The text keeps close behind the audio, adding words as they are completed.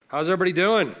How's everybody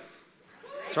doing?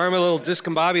 Sorry I'm a little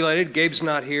discombobulated. Gabe's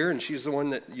not here, and she's the one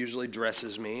that usually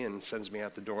dresses me and sends me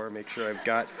out the door, make sure I've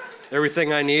got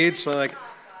everything I need. So I'm like,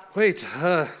 wait,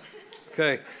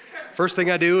 okay. First thing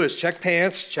I do is check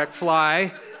pants, check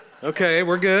fly. Okay,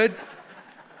 we're good.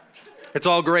 It's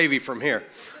all gravy from here.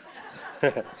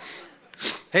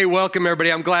 Hey, welcome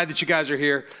everybody. I'm glad that you guys are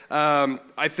here.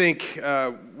 I think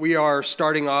we are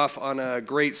starting off on a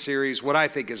great series, what I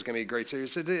think is going to be a great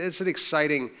series. It's an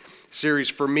exciting series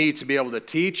for me to be able to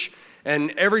teach.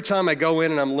 And every time I go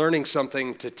in and I'm learning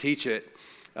something to teach it,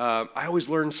 I always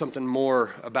learn something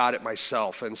more about it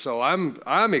myself. And so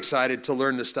I'm excited to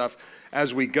learn this stuff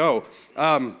as we go.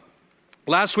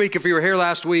 Last week, if you were here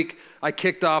last week, I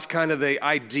kicked off kind of the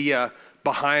idea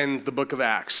behind the book of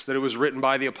Acts, that it was written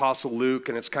by the Apostle Luke,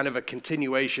 and it's kind of a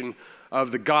continuation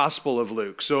of the Gospel of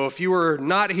Luke. So if you were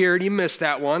not here and you missed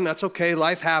that one, that's okay,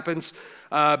 life happens.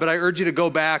 But I urge you to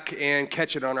go back and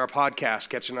catch it on our podcast,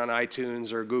 catch it on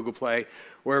iTunes or Google Play,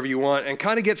 wherever you want, and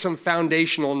kind of get some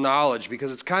foundational knowledge,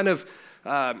 because it's kind of,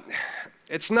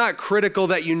 it's not critical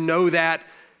that you know that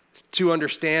to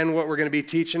understand what we're going to be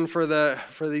teaching for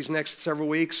these next several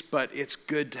weeks, but it's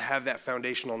good to have that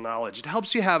foundational knowledge. It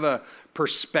helps you have a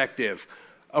perspective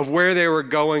of where they were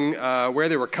going, where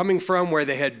they were coming from, where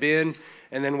they had been,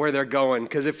 and then where they're going.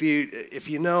 Because if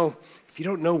you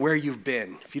don't know where you've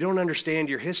been, if you don't understand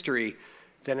your history,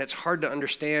 then it's hard to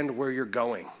understand where you're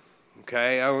going.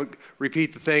 Okay, I won't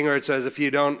repeat the thing where it says if you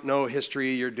don't know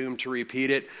history, you're doomed to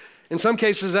repeat it. In some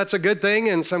cases, that's a good thing.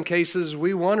 In some cases,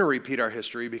 we want to repeat our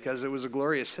history because it was a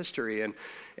glorious history.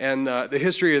 And the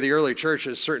history of the early church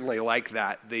is certainly like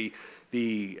that. The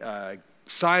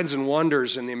signs and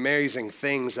wonders and the amazing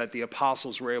things that the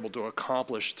apostles were able to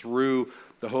accomplish through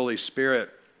the Holy Spirit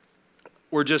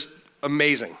were just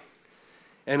amazing.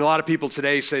 And a lot of people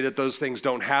today say that those things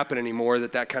don't happen anymore,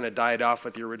 that kind of died off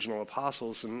with the original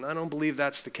apostles. And I don't believe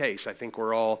that's the case. I think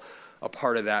we're all a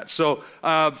part of that. So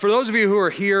for those of you who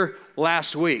were here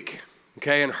last week,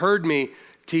 okay, and heard me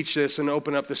teach this and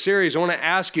open up the series, I want to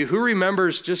ask you, who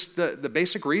remembers just the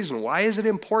basic reason? Why is it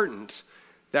important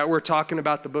that we're talking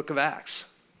about the book of Acts?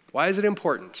 Why is it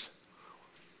important?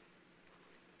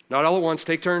 Not all at once.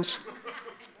 Take turns.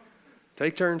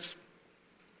 Take turns.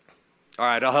 All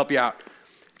right, I'll help you out.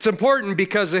 It's important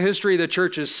because the history of the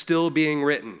church is still being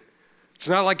written. It's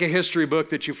not like a history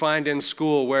book that you find in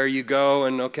school where you go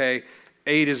and, okay,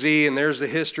 A to Z, and there's the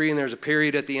history, and there's a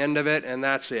period at the end of it, and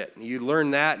that's it. You learn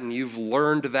that, and you've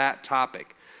learned that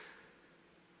topic.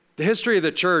 The history of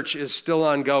the church is still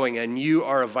ongoing, and you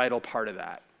are a vital part of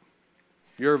that.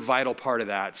 You're a vital part of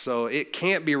that. So it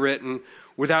can't be written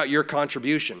without your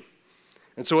contribution.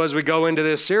 And so as we go into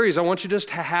this series, I want you just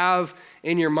to have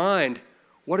in your mind,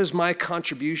 what is my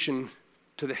contribution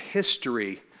to the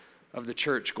history of the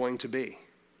church going to be?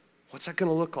 What's that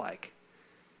going to look like?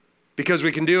 Because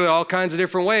we can do it all kinds of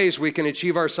different ways. We can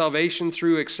achieve our salvation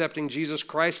through accepting Jesus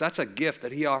Christ. That's a gift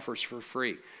that he offers for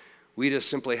free. We just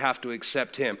simply have to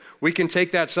accept him. We can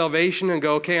take that salvation and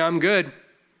go, okay, I'm good.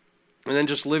 And then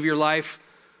just live your life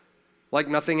like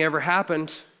nothing ever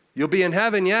happened. You'll be in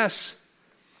heaven, yes.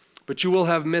 But you will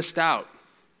have missed out.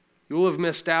 You will have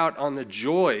missed out on the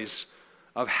joys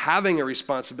of having a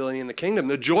responsibility in the kingdom,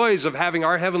 the joys of having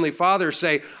our Heavenly Father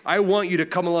say, I want you to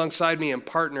come alongside me and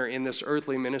partner in this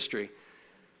earthly ministry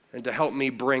and to help me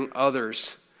bring others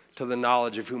to the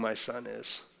knowledge of who my Son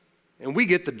is. And we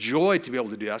get the joy to be able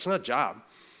to do that. It's not a job.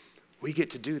 We get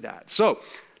to do that. So,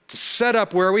 to set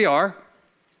up where we are,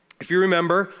 if you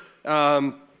remember,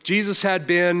 Jesus had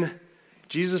been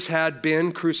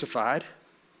crucified.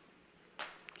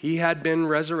 He had been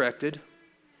resurrected.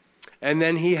 And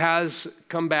then he has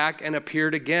come back and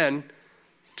appeared again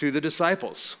to the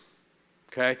disciples.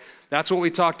 Okay? That's what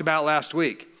we talked about last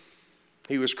week.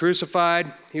 He was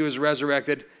crucified, he was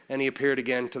resurrected, and he appeared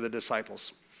again to the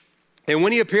disciples. And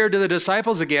when he appeared to the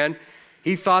disciples again,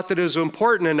 he thought that it was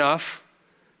important enough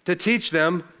to teach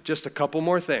them just a couple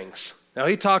more things. Now,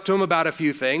 he talked to them about a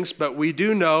few things, but we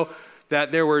do know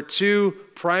that there were two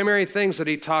primary things that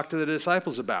he talked to the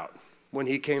disciples about when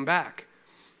he came back.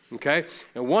 Okay?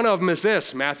 And one of them is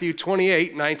this, Matthew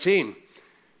 28:19.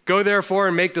 Go therefore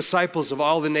and make disciples of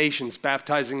all the nations,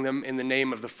 baptizing them in the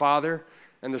name of the Father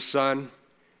and the Son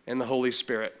and the Holy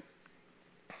Spirit.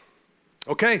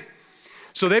 Okay.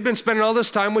 So they've been spending all this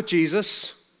time with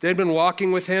Jesus. They've been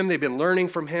walking with him. They've been learning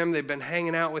from him. They've been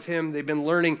hanging out with him. They've been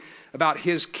learning about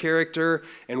his character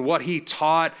and what he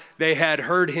taught. They had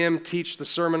heard him teach the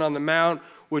Sermon on the Mount,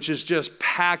 which is just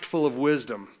packed full of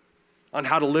wisdom on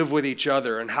how to live with each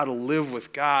other and how to live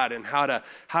with God and how to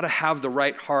have the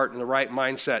right heart and the right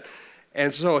mindset.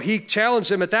 And so he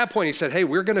challenged them at that point. He said, hey,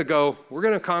 we're going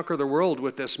to conquer the world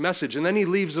with this message. And then he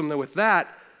leaves them with that.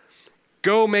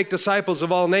 Go make disciples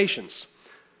of all nations.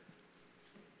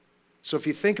 So if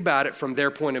you think about it from their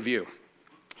point of view,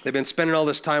 they've been spending all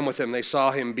this time with him. They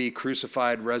saw him be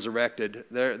crucified, resurrected.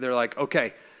 They're like,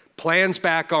 okay, plan's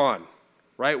back on,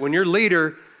 right? When your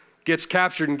leader gets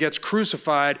captured and gets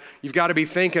crucified, you've got to be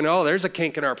thinking, oh, there's a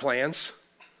kink in our plans.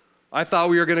 I thought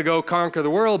we were going to go conquer the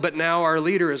world, but now our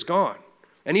leader is gone.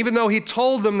 And even though he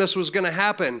told them this was going to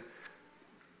happen,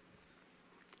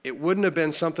 it wouldn't have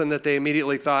been something that they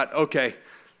immediately thought, okay,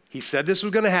 he said this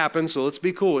was going to happen, so let's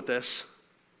be cool with this.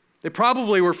 They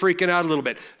probably were freaking out a little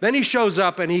bit. Then he shows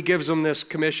up and he gives them this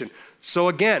commission. So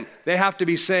again, they have to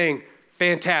be saying,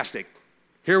 fantastic.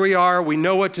 Here we are. We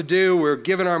know what to do. We're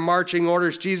given our marching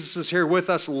orders. Jesus is here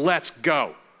with us. Let's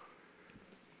go.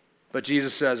 But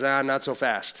Jesus says, not so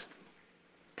fast.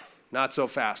 Not so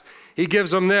fast. He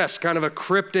gives them this, kind of a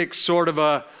cryptic sort of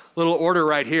a little order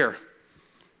right here.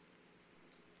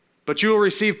 But you will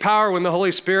receive power when the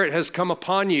Holy Spirit has come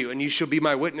upon you, and you shall be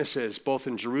my witnesses, both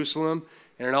in Jerusalem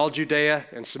and in all Judea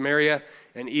and Samaria,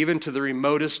 and even to the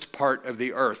remotest part of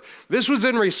the earth. This was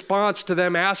in response to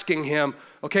them asking him,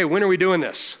 okay, when are we doing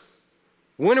this?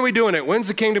 When are we doing it? When's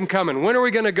the kingdom coming? When are we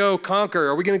going to go conquer?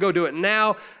 Are we going to go do it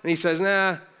now? And he says,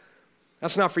 nah,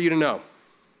 that's not for you to know.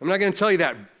 I'm not going to tell you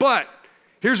that. But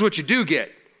here's what you do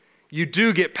get. You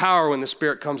do get power when the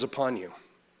Spirit comes upon you.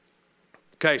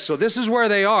 Okay, so this is where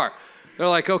they are. They're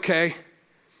like, okay,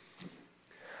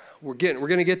 we're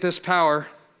going to get this power.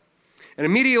 And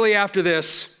immediately after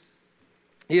this,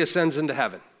 he ascends into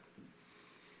heaven.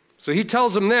 So he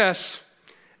tells them this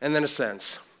and then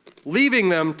ascends, leaving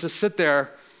them to sit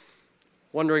there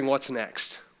wondering what's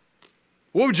next.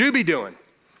 What would you be doing?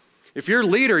 If you're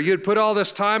leader, you'd put all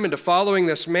this time into following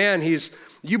this man.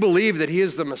 You believe that he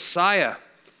is the Messiah,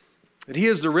 that he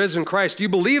is the risen Christ. You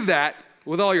believe that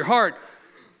with all your heart.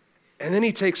 And then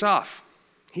he takes off.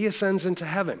 He ascends into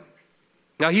heaven.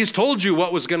 Now, he's told you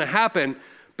what was going to happen,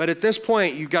 but at this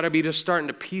point, you've got to be just starting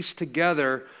to piece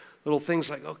together little things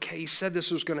like, okay, he said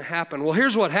this was going to happen. Well,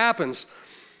 here's what happens.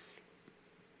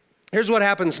 Here's what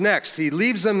happens next. He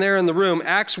leaves them there in the room.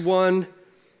 Acts 1,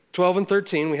 12 and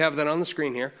 13. We have that on the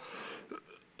screen here.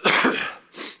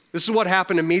 This is what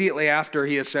happened immediately after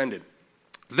he ascended.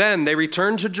 Then they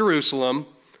returned to Jerusalem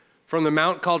from the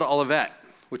mount called Olivet,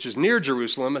 which is near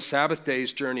Jerusalem, a Sabbath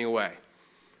day's journey away.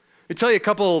 Let me tell you a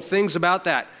couple of things about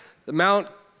that. The mount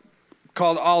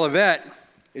called Olivet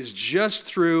is just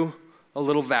through a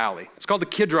little valley. It's called the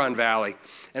Kidron Valley,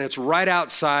 and it's right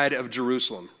outside of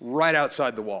Jerusalem, right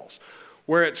outside the walls,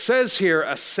 where it says here,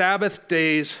 a Sabbath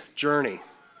day's journey.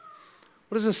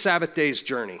 What is a Sabbath day's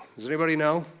journey? Does anybody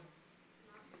know?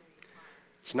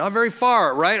 It's not very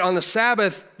far, right? On the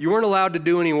Sabbath, you weren't allowed to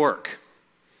do any work.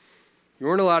 You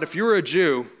weren't allowed, if you were a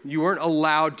Jew, you weren't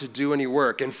allowed to do any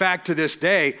work. In fact, to this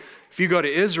day, if you go to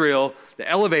Israel, the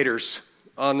elevators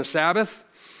on the Sabbath,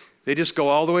 they just go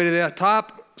all the way to the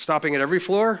top, stopping at every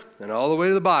floor, and all the way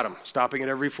to the bottom, stopping at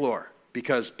every floor.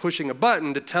 Because pushing a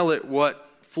button to tell it what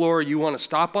floor you want to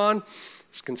stop on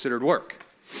is considered work.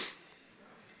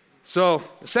 So,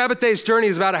 the Sabbath day's journey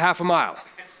is about a half a mile.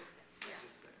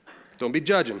 Don't be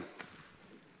judging.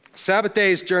 Sabbath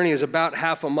day's journey is about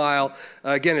half a mile.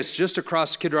 Again, it's just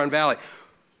across the Kidron Valley.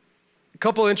 A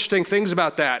couple interesting things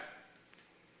about that.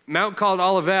 Mount called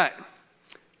Olivet,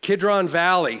 Kidron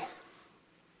Valley.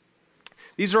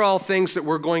 These are all things that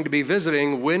we're going to be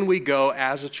visiting when we go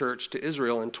as a church to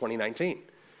Israel in 2019,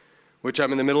 which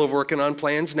I'm in the middle of working on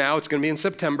plans now. It's going to be in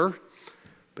September,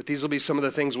 but these will be some of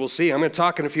the things we'll see. I'm going to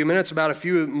talk in a few minutes about a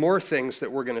few more things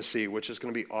that we're going to see, which is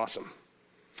going to be awesome.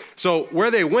 So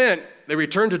where they went, they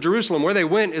returned to Jerusalem. Where they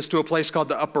went is to a place called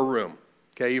the Upper Room.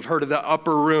 Okay, you've heard of the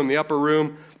Upper Room. The Upper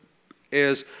Room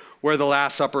is where the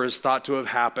Last Supper is thought to have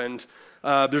happened.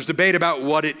 There's debate about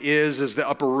what it is the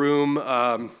Upper Room.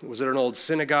 Was it an old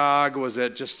synagogue? Was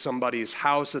it just somebody's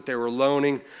house that they were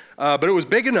loaning? But it was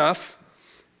big enough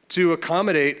to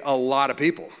accommodate a lot of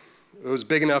people. It was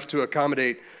big enough to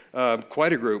accommodate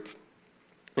quite a group.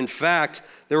 In fact,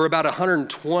 there were about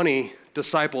 120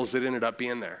 disciples that ended up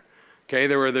being there. Okay,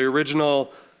 there were the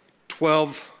original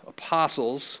 12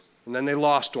 apostles, and then they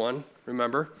lost one,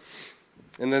 remember?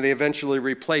 And then they eventually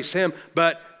replaced him.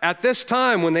 But at this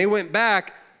time, when they went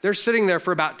back, they're sitting there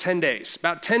for about 10 days.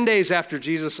 About 10 days after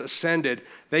Jesus ascended,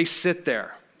 they sit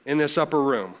there in this upper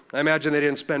room. I imagine they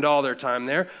didn't spend all their time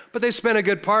there, but they spent a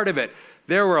good part of it.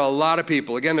 There were a lot of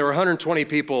people. Again, there were 120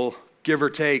 people, give or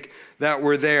take, that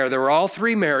were there. There were all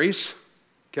three Marys,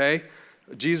 okay?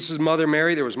 Jesus' mother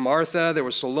Mary, there was Martha, there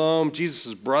was Salome,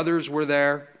 Jesus' brothers were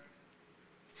there.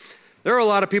 There are a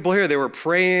lot of people here. They were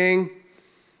praying.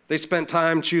 They spent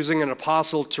time choosing an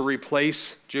apostle to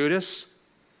replace Judas.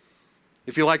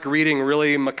 If you like reading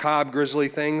really macabre, grisly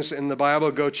things in the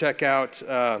Bible, go check out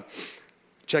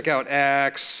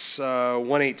Acts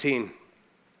 1:18.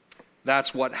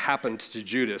 That's what happened to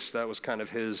Judas. That was kind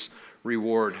of his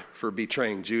reward for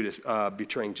betraying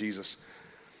Jesus.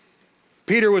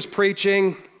 Peter was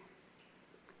preaching,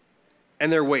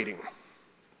 and they're waiting.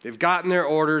 They've gotten their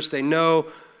orders. They know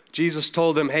Jesus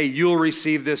told them, hey, you'll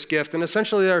receive this gift. And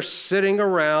essentially they're sitting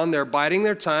around, they're biding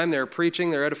their time, they're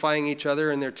preaching, they're edifying each other,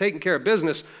 and they're taking care of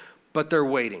business, but they're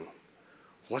waiting.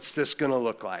 What's this going to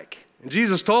look like? And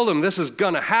Jesus told them this is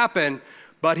going to happen,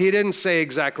 but he didn't say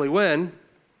exactly when,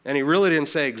 and he really didn't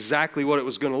say exactly what it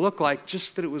was going to look like,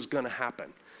 just that it was going to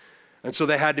happen. And so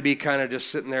they had to be kind of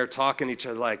just sitting there talking to each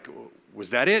other like, was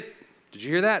that it? Did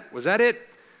you hear that? Was that it?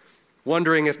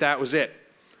 Wondering if that was it.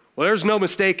 Well, there's no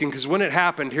mistaking, because when it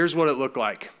happened, here's what it looked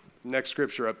like. Next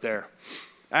scripture up there.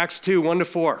 Acts 2,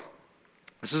 1-4.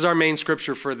 This is our main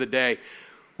scripture for the day.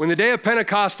 When the day of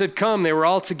Pentecost had come, they were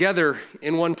all together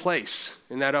in one place,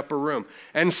 in that upper room.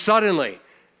 And suddenly,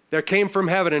 there came from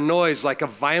heaven a noise like a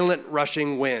violent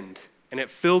rushing wind, and it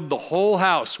filled the whole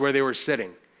house where they were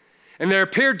sitting. And there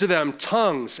appeared to them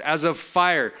tongues as of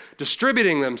fire,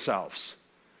 distributing themselves.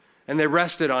 And they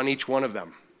rested on each one of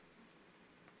them.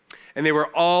 And they were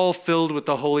all filled with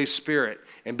the Holy Spirit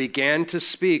and began to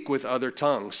speak with other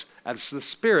tongues as the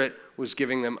Spirit was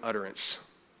giving them utterance.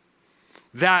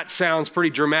 That sounds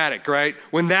pretty dramatic, right?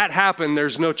 When that happened,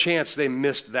 there's no chance they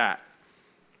missed that.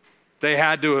 They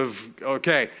had to have,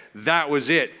 okay, that was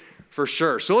it for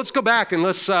sure. So let's go back and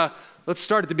let's start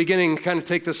at the beginning and kind of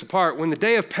take this apart. When the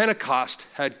day of Pentecost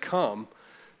had come,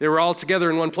 they were all together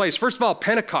in one place. First of all,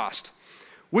 Pentecost.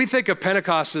 We think of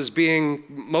Pentecost as being,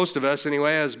 most of us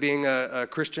anyway, as being a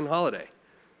Christian holiday.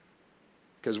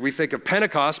 Because we think of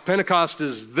Pentecost. Pentecost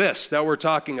is this that we're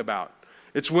talking about.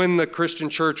 It's when the Christian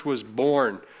church was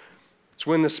born. It's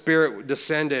when the Spirit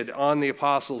descended on the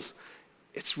apostles.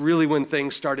 It's really when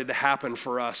things started to happen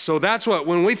for us. So that's what,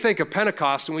 when we think of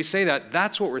Pentecost and we say that,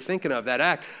 that's what we're thinking of, that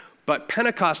act. But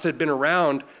Pentecost had been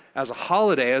around as a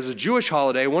holiday, as a Jewish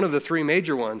holiday, one of the three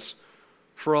major ones,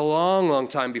 for a long, long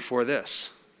time before this.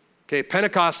 Okay,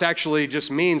 Pentecost actually just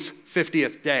means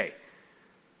 50th day.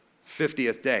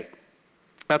 50th day.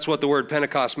 That's what the word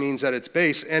Pentecost means at its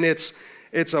base. And it's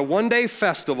a one-day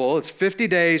festival. It's 50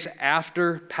 days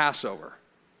after Passover.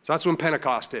 So that's when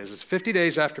Pentecost is. It's 50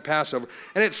 days after Passover.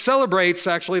 And it celebrates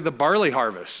actually the barley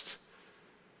harvest.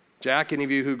 Jack, any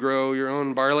of you who grow your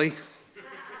own barley?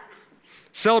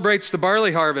 Celebrates the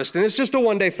barley harvest. And it's just a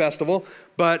one-day festival.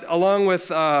 But along with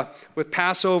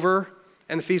Passover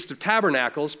and the Feast of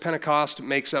Tabernacles, Pentecost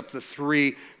makes up the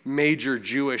three major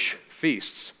Jewish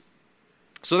feasts.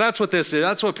 So that's what this is.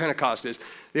 That's what Pentecost is.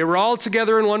 They were all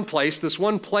together in one place. This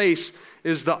one place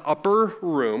is the upper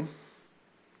room.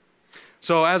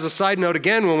 So as a side note,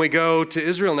 again, when we go to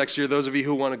Israel next year, those of you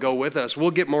who want to go with us,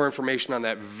 we'll get more information on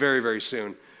that very, very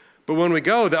soon. But when we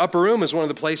go, the upper room is one of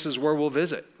the places where we'll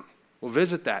visit. We'll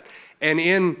visit that. And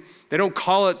they don't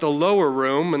call it the lower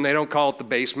room, and they don't call it the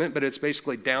basement, but it's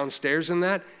basically downstairs in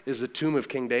that is the tomb of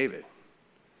King David.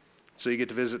 So you get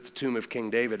to visit the tomb of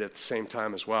King David at the same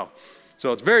time as well.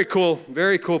 So it's very cool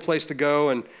place to go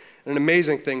and an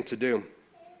amazing thing to do.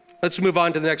 Let's move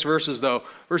on to the next verses, though.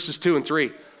 Verses 2 and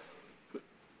 3.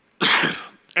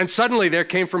 And suddenly there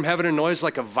came from heaven a noise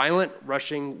like a violent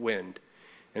rushing wind,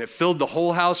 and it filled the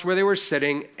whole house where they were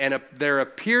sitting, and there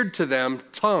appeared to them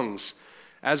tongues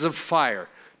as of fire,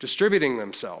 distributing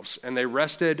themselves, and they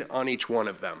rested on each one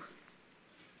of them.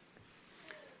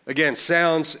 Again,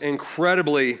 sounds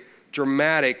incredibly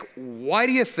dramatic. Why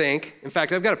do you think, in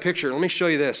fact, I've got a picture. Let me show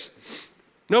you this.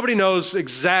 Nobody knows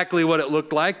exactly what it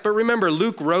looked like, but remember,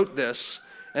 Luke wrote this,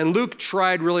 and Luke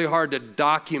tried really hard to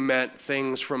document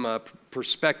things from a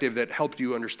perspective that helped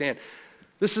you understand.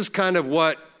 This is kind of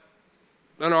what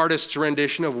an artist's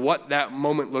rendition of what that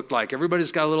moment looked like.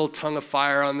 Everybody's got a little tongue of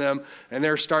fire on them, and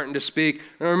they're starting to speak.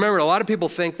 And remember, a lot of people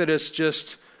think that it's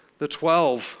just the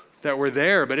 12 that were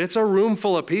there, but it's a room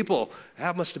full of people.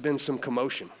 That must have been some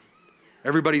commotion.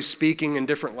 Everybody's speaking in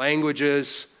different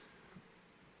languages.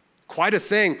 Quite a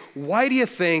thing. Why do you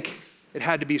think it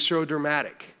had to be so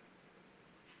dramatic?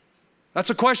 That's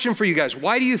a question for you guys.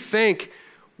 Why do you think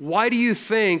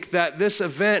that this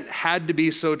event had to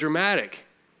be so dramatic?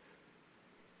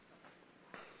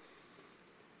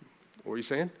 What were you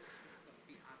saying?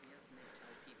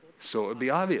 So it would be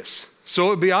obvious. So it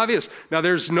would be obvious. Now,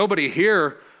 there's nobody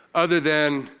here other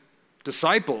than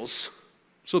disciples.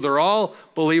 So they're all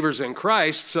believers in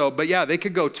Christ. But yeah, they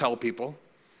could go tell people.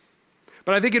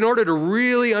 But I think in order to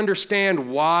really understand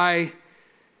why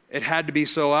it had to be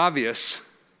so obvious,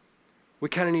 we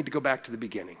kind of need to go back to the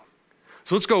beginning.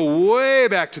 So let's go way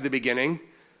back to the beginning,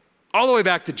 all the way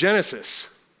back to Genesis.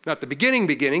 Not the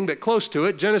beginning, but close to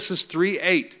it. Genesis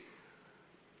 3:8.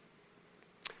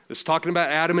 It's talking about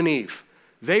Adam and Eve.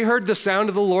 They heard the sound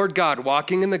of the Lord God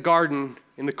walking in the garden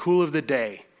in the cool of the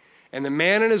day. And the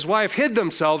man and his wife hid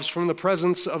themselves from the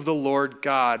presence of the Lord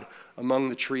God among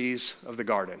the trees of the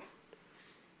garden.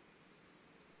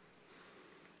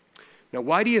 Now,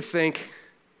 why do you think,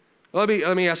 let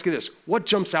me ask you this. What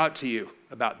jumps out to you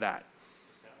about that?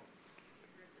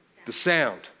 The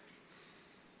sound.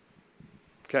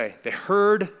 Okay, they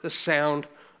heard the sound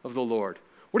of the Lord.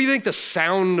 What do you think the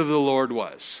sound of the Lord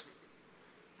was?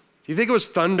 Do you think it was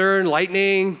thunder and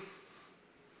lightning?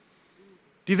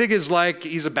 Do you think it's like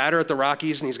he's a batter at the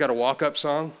Rockies and he's got a walk-up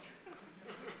song?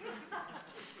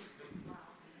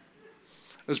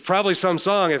 It was probably some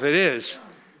song if it is.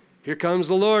 Here comes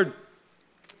the Lord.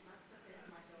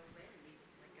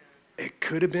 It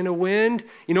could have been a wind.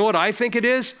 You know what I think it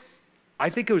is? I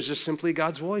think it was just simply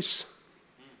God's voice.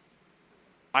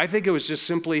 I think it was just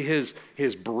simply his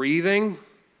breathing,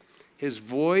 his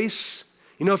voice.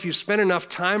 You know, if you spend enough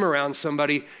time around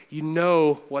somebody, you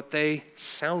know what they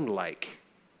sound like.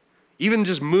 Even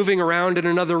just moving around in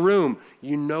another room,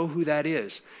 you know who that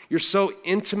is. You're so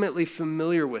intimately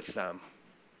familiar with them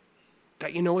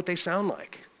that you know what they sound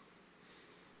like.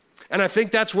 And I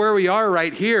think that's where we are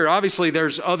right here. Obviously,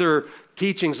 there's other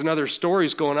teachings and other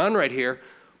stories going on right here.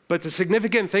 But the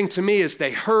significant thing to me is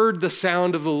they heard the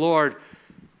sound of the Lord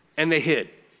and they hid.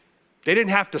 They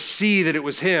didn't have to see that it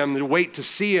was him, to wait to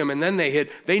see him, and then they hid.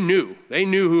 They knew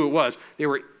who it was. They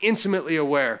were intimately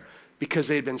aware because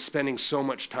they had been spending so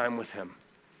much time with him.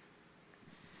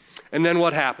 And then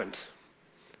what happened?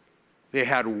 They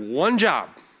had one job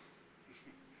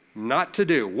not to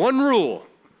do, one rule,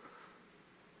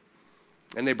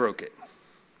 and they broke it.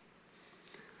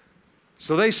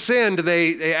 So they sinned,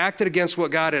 they acted against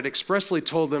what God had expressly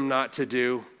told them not to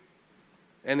do,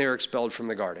 and they were expelled from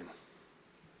the garden.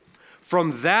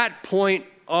 From that point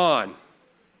on,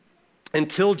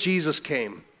 until Jesus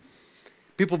came,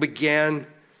 people began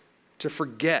to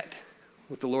forget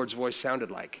what the Lord's voice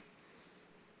sounded like.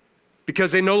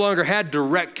 Because they no longer had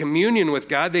direct communion with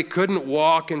God, they couldn't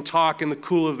walk and talk in the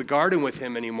cool of the garden with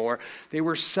him anymore. They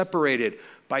were separated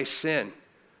by sin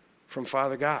from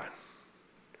Father God.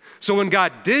 So when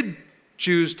God did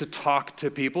choose to talk to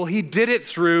people, he did it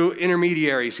through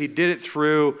intermediaries. He did it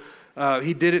through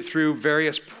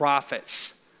various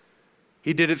prophets.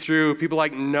 He did it through people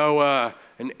like Noah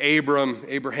and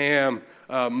Abraham,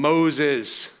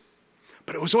 Moses.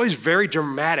 But it was always very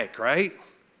dramatic, right?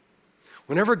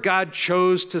 Whenever God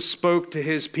chose to speak to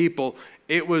his people,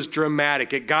 it was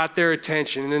dramatic. It got their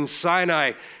attention. And in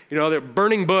Sinai, the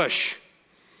burning bush,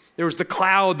 there was the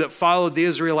cloud that followed the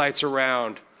Israelites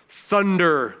around.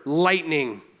 Thunder,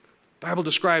 lightning. The Bible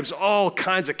describes all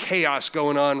kinds of chaos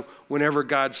going on whenever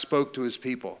God spoke to his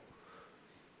people.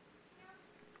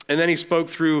 And then he spoke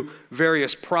through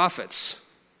various prophets.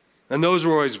 And those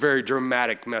were always very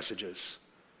dramatic messages.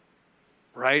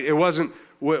 Right? It wasn't,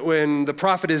 when the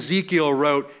prophet Ezekiel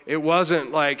wrote, it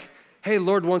wasn't like, hey,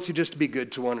 Lord wants you just to be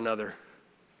good to one another.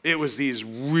 It was these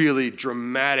really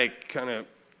dramatic, kind of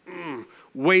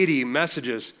weighty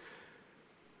messages.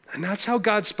 And that's how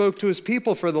God spoke to his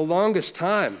people for the longest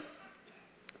time,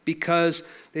 because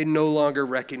they no longer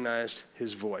recognized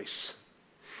his voice.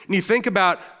 And you think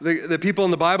about the people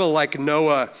in the Bible like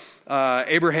Noah,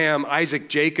 Abraham, Isaac,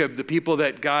 Jacob, the people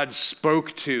that God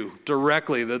spoke to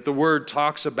directly, that the word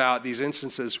talks about these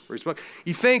instances where he spoke.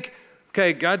 You think,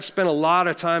 okay, God spent a lot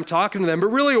of time talking to them, but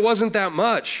really it wasn't that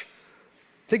much.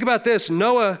 Think about this.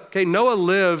 Noah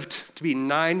lived to be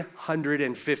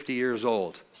 950 years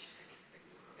old.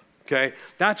 Okay,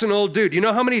 that's an old dude. You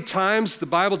know how many times the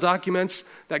Bible documents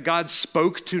that God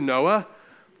spoke to Noah?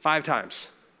 5 times.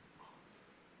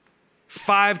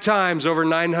 5 times over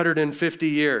 950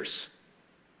 years.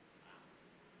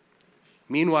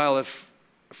 Meanwhile, if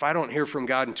I don't hear from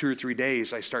God in 2 or 3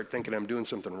 days, I start thinking I'm doing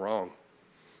something wrong.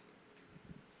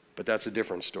 But that's a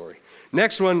different story.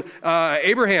 Next one,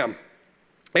 Abraham.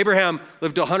 Abraham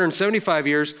lived to 175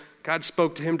 years. God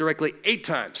spoke to him directly 8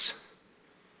 times.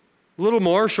 A little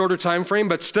more, shorter time frame,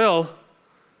 but still,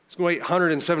 it's going to wait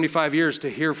 175 years to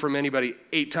hear from anybody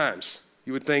 8 times.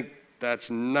 You would think that's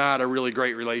not a really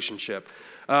great relationship.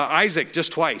 Isaac,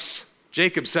 just twice.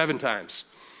 Jacob, 7 times.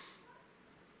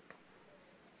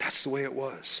 That's the way it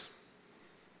was.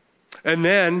 And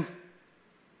then,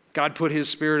 God put his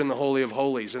spirit in the Holy of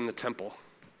Holies in the temple.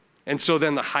 And so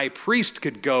then the high priest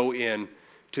could go in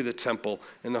to the temple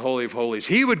in the Holy of Holies.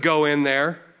 He would go in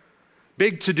there,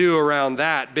 big to-do around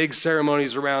that, big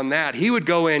ceremonies around that. He would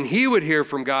go in, he would hear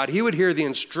from God, he would hear the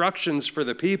instructions for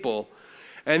the people,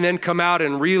 and then come out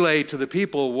and relay to the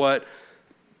people what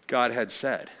God had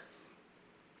said.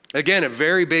 Again, a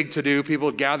very big to-do. People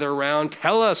would gather around,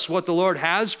 tell us what the Lord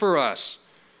has for us.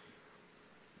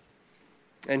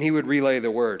 And he would relay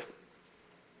the word.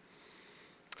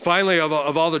 Finally, of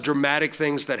all the dramatic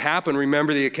things that happened,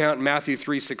 remember the account in Matthew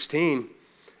 3:16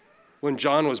 when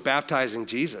John was baptizing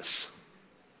Jesus.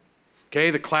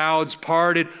 Okay, the clouds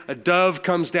parted, a dove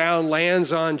comes down,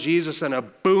 lands on Jesus, and a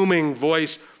booming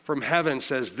voice from heaven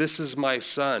says, "This is my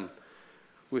son,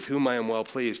 with whom I am well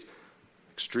pleased."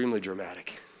 Extremely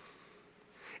dramatic.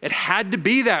 It had to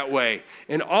be that way.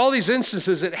 In all these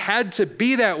instances, it had to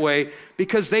be that way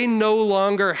because they no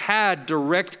longer had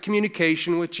direct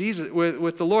communication with Jesus,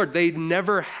 with the Lord. They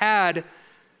never had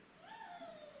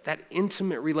that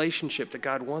intimate relationship that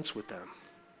God wants with them.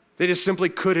 They just simply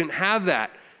couldn't have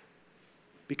that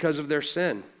because of their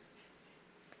sin.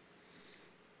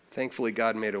 Thankfully,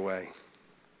 God made a way.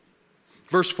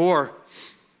 Verse 4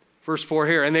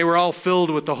 here, and they were all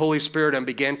filled with the Holy Spirit and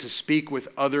began to speak with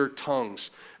other tongues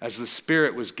as the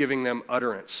Spirit was giving them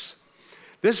utterance.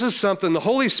 This is something, the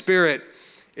Holy Spirit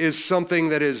is something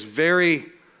that is very, I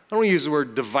don't want to use the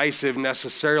word divisive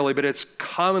necessarily, but it's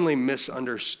commonly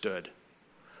misunderstood.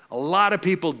 A lot of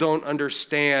people don't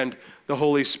understand the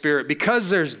Holy Spirit because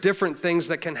there's different things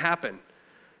that can happen.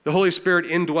 The Holy Spirit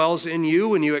indwells in you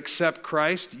when you accept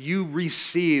Christ. You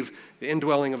receive the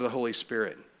indwelling of the Holy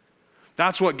Spirit.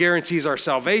 That's what guarantees our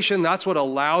salvation. That's what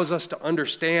allows us to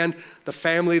understand the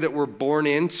family that we're born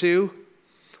into.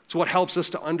 It's what helps us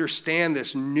to understand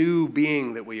this new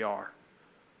being that we are.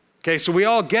 Okay, so we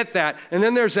all get that. And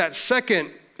then there's that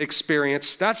second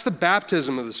experience. That's the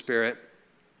baptism of the Spirit.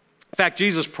 In fact,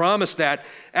 Jesus promised that,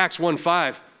 Acts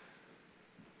 1:5.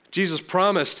 Jesus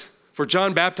promised, "For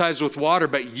John baptized with water,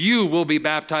 but you will be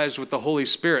baptized with the Holy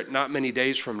Spirit not many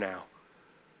days from now."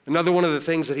 Another one of the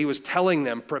things that he was telling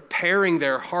them, preparing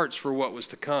their hearts for what was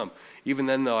to come. Even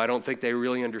then, though, I don't think they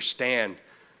really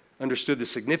understood the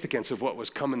significance of what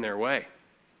was coming their way.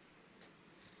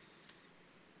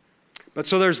 But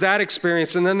so there's that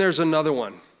experience, and then there's another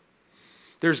one.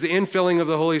 There's the infilling of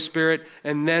the Holy Spirit,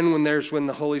 and then when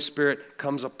the Holy Spirit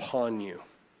comes upon you.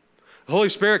 The Holy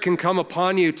Spirit can come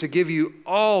upon you to give you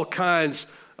all kinds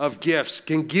of gifts,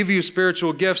 can give you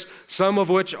spiritual gifts, some of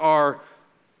which are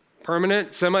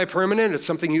permanent, semi-permanent. It's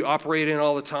something you operate in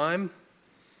all the time.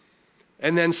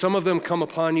 And then some of them come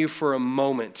upon you for a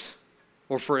moment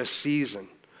or for a season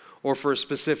or for a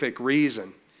specific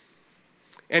reason.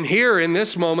 And here in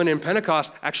this moment in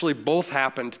Pentecost, actually both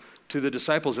happened to the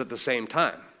disciples at the same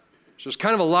time. So there's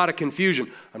kind of a lot of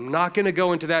confusion. I'm not going to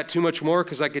go into that too much more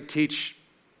because I could teach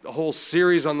a whole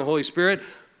series on the Holy Spirit,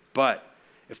 but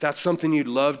if that's something you'd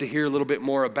love to hear a little bit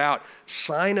more about,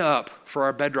 sign up for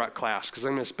our Bedrock class because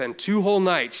I'm going to spend 2 whole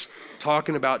nights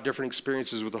talking about different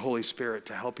experiences with the Holy Spirit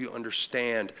to help you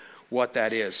understand what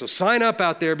that is. So sign up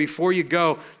out there before you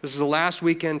go. This is the last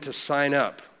weekend to sign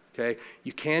up, okay?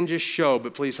 You can just show,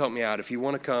 but please help me out. If you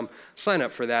want to come, sign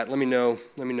up for that. Let me know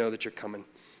that you're coming.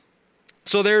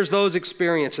 So there's those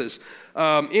experiences.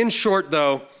 In short,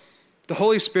 though, the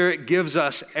Holy Spirit gives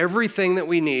us everything that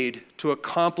we need to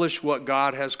accomplish what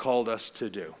God has called us to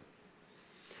do.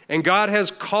 And God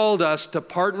has called us to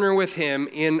partner with Him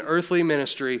in earthly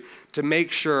ministry to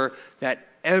make sure that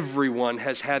everyone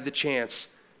has had the chance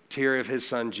to hear of His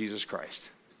Son, Jesus Christ.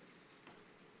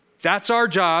 That's our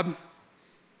job.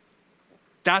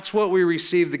 That's what we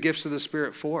receive the gifts of the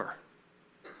Spirit for.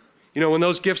 You know, when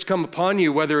those gifts come upon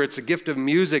you, whether it's a gift of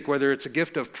music, whether it's a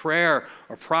gift of prayer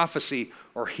or prophecy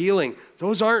or healing,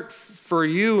 those aren't for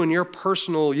you and your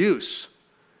personal use.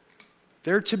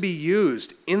 They're to be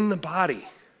used in the body,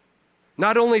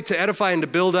 not only to edify and to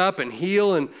build up and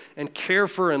heal and care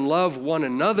for and love one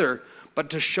another, but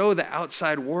to show the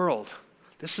outside world.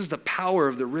 This is the power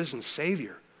of the risen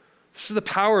Savior. This is the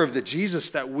power of the Jesus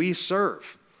that we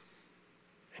serve.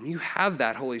 And you have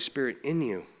that Holy Spirit in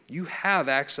you. You have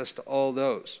access to all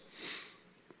those.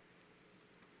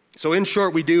 So in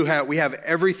short, we have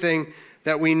everything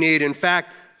that we need. In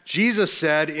fact, Jesus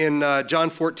said in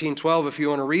John 14:12, if you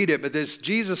want to read it, but this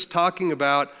Jesus talking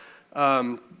about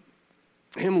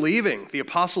him leaving. The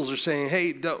apostles are saying,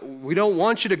 hey, we don't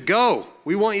want you to go.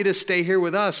 We want you to stay here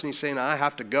with us. And he's saying, I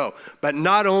have to go. But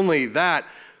not only that,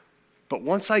 but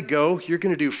once I go, you're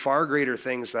going to do far greater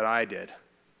things than I did.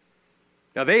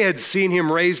 Now, they had seen him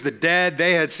raise the dead.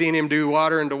 They had seen him do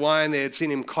water into wine. They had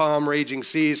seen him calm raging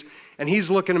seas. And he's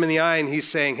looking them in the eye and he's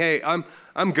saying, hey, I'm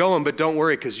I'm going, but don't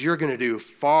worry, because you're going to do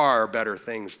far better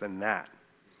things than that.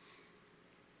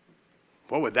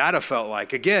 What would that have felt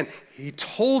like? Again, he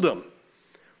told them,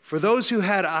 for those who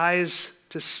had eyes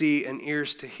to see and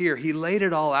ears to hear, he laid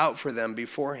it all out for them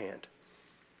beforehand.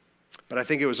 But I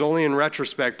think it was only in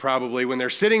retrospect, probably, when they're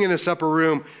sitting in this upper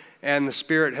room and the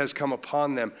Spirit has come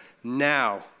upon them.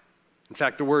 Now, in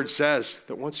fact, the Word says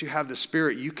that once you have the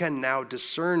Spirit, you can now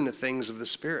discern the things of the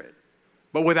Spirit.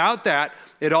 But without that,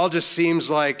 it all just seems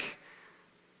like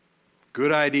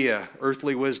good idea,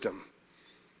 earthly wisdom.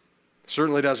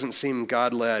 Certainly doesn't seem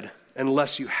God-led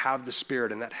unless you have the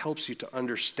Spirit, and that helps you to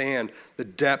understand the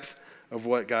depth of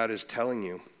what God is telling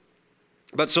you.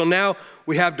 But so now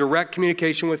we have direct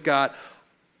communication with God,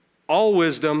 all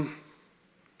wisdom.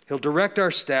 He'll direct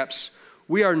our steps.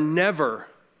 We are never,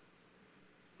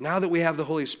 now that we have the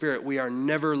Holy Spirit, we are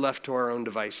never left to our own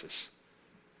devices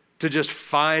to just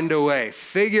find a way,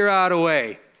 figure out a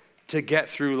way to get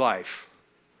through life.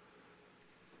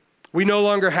 We no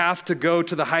longer have to go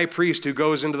to the high priest who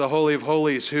goes into the Holy of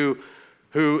Holies, who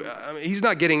he's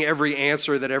not getting every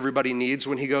answer that everybody needs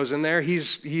when he goes in there.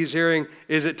 He's hearing,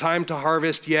 is it time to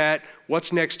harvest yet?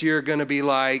 What's next year going to be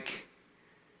like?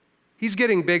 He's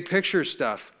getting big picture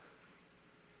stuff.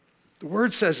 The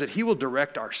Word says that he will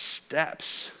direct our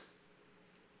steps,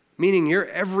 meaning your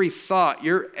every thought,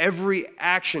 your every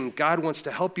action, God wants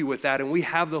to help you with that, and we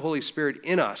have the Holy Spirit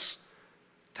in us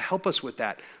to help us with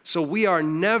that. So we are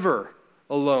never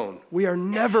alone. We are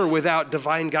never without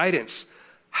divine guidance.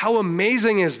 How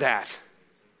amazing is that?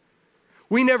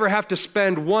 We never have to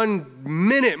spend 1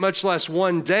 minute, much less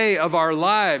 1 day of our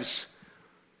lives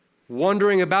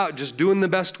wondering about just doing the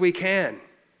best we can.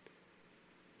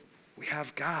 We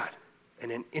have God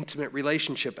and an intimate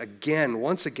relationship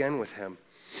once again with him.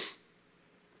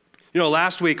 You know,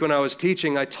 last week when I was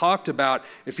teaching, I talked about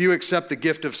if you accept the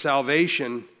gift of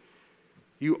salvation,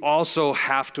 you also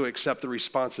have to accept the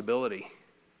responsibility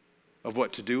of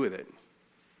what to do with it.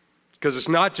 Because it's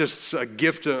not just a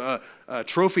gift, a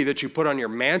trophy that you put on your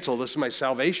mantle. This is my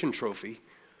salvation trophy.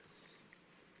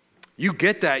 You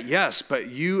get that, yes, but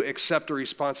you accept the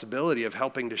responsibility of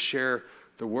helping to share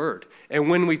the word. And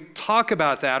when we talk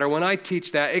about that, or when I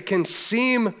teach that, it can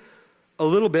seem a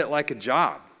little bit like a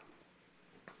job.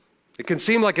 It can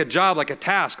seem like a job, like a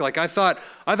task. Like I thought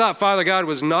Father God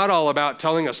was not all about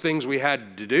telling us things we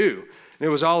had to do. It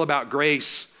was all about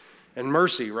grace and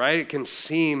mercy, right? It can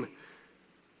seem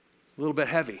a little bit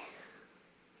heavy.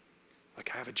 Like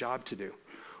I have a job to do.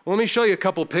 Well, let me show you a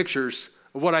couple pictures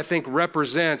of what I think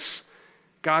represents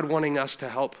God wanting us to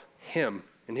help him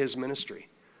in his ministry.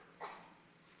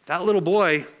 That little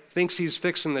boy thinks he's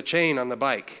fixing the chain on the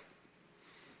bike.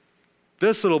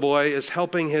 This little boy is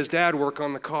helping his dad work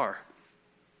on the car.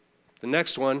 The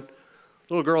next one,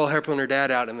 little girl helping her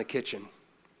dad out in the kitchen.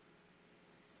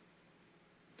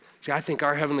 See, I think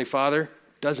our Heavenly Father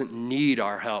doesn't need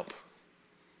our help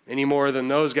any more than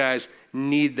those guys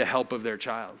need the help of their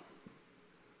child.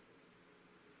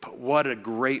 But what a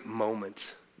great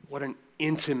moment. What an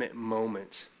intimate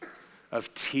moment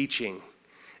of teaching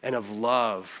and of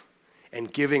love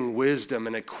and giving wisdom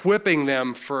and equipping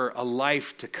them for a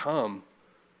life to come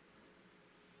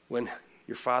when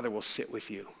your Father will sit with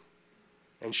you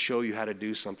and show you how to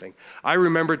do something. I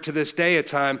remember to this day a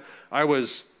time I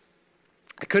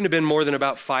couldn't have been more than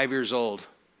about 5 years old.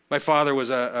 My father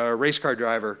was a race car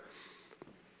driver.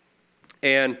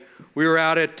 And we were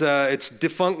out at, it's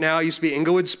defunct now, it used to be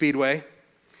Inglewood Speedway.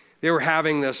 They were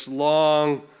having this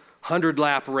long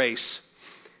 100-lap race.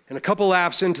 And a couple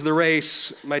laps into the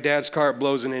race, my dad's car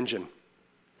blows an engine.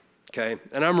 Okay,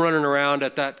 and I'm running around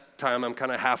at that time. I'm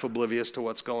kind of half oblivious to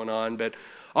what's going on. But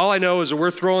all I know is that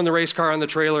we're throwing the race car on the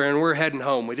trailer and we're heading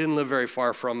home. We didn't live very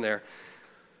far from there.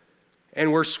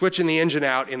 And we're switching the engine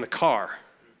out in the car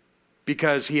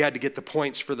because he had to get the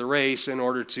points for the race in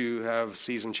order to have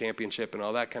season championship and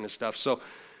all that kind of stuff. So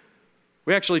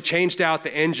we actually changed out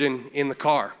the engine in the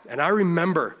car. And I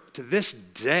remember to this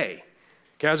day,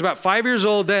 okay, I was about 5 years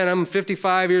old then. I'm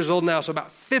 55 years old now. So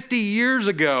about 50 years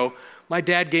ago, my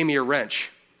dad gave me a wrench.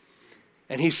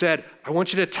 And he said, I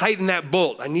want you to tighten that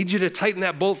bolt. I need you to tighten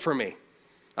that bolt for me.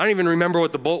 I don't even remember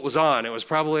what the bolt was on. It was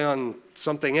probably on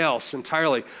something else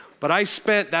entirely. But I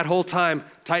spent that whole time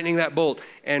tightening that bolt,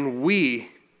 and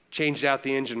we changed out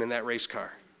the engine in that race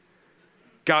car.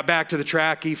 Got back to the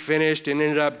track, he finished, and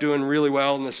ended up doing really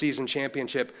well in the season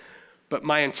championship. But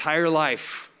my entire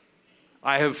life,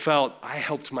 I have felt I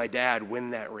helped my dad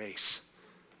win that race.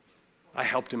 I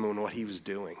helped him in what he was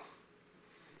doing.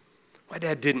 My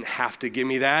dad didn't have to give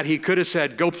me that. He could have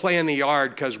said, go play in the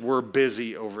yard because we're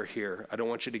busy over here. I don't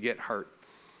want you to get hurt.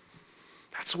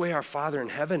 That's the way our Father in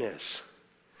heaven is.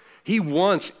 He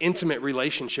wants intimate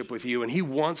relationship with you, and he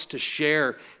wants to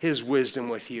share his wisdom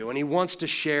with you, and he wants to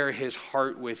share his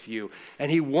heart with you,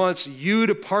 and he wants you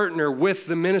to partner with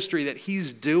the ministry that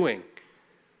he's doing.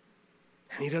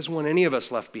 And he doesn't want any of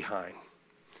us left behind.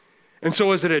 And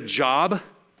so is it a job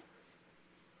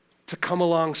to come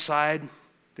alongside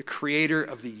the creator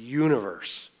of the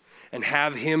universe and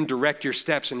have him direct your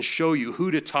steps and show you who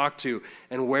to talk to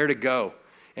and where to go,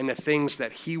 and the things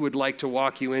that he would like to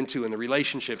walk you into and the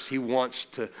relationships he wants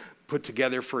to put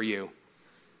together for you?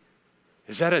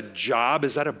 Is that a job?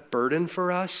 Is that a burden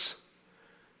for us?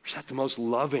 Or is that the most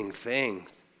loving thing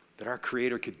that our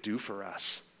Creator could do for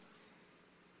us?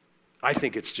 I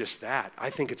think it's just that. I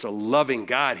think it's a loving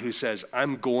God who says,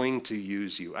 I'm going to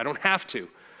use you. I don't have to.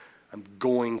 I'm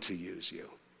going to use you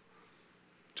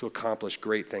to accomplish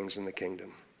great things in the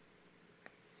kingdom.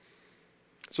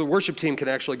 So the worship team can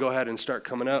actually go ahead and start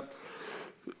coming up.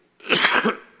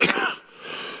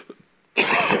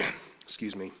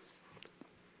 Excuse me.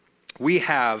 We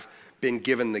have been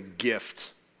given the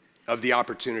gift of the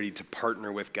opportunity to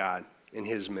partner with God in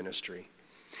his ministry.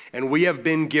 And we have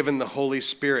been given the Holy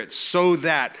Spirit so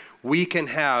that we can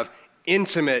have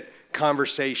intimate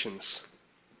conversations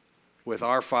with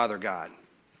our Father God.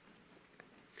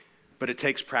 But it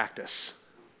takes practice.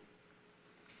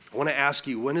 I want to ask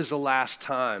you, when is the last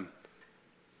time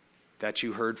that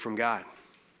you heard from God?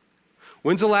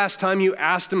 When's the last time you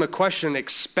asked him a question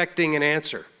expecting an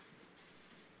answer?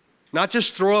 Not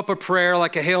just throw up a prayer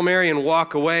like a Hail Mary and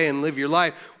walk away and live your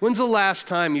life. When's the last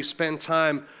time you spent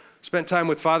time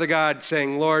with Father God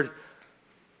saying, Lord,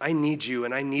 I need you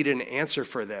and I need an answer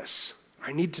for this.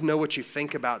 I need to know what you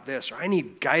think about this, or I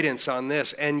need guidance on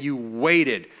this. And you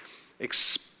waited,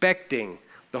 expecting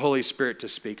the Holy Spirit to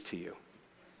speak to you.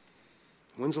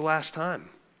 When's the last time?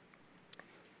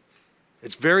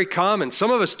 It's very common.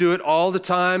 Some of us do it all the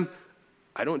time.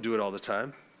 I don't do it all the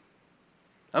time.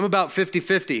 I'm about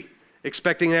 50-50,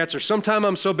 expecting an answer. Sometime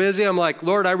I'm so busy, I'm like,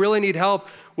 Lord, I really need help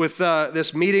with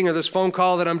this meeting or this phone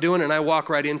call that I'm doing, and I walk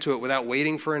right into it without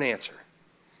waiting for an answer.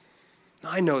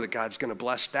 I know that God's going to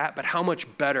bless that, but how much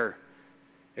better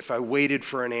if I waited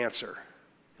for an answer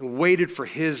and waited for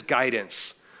his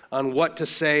guidance on what to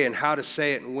say and how to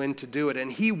say it and when to do it.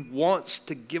 And he wants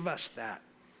to give us that.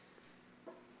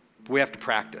 But we have to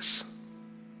practice.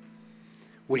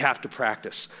 We have to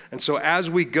practice. And so as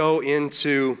we go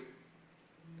into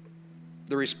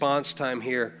the response time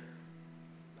here,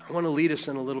 I want to lead us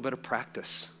in a little bit of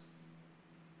practice.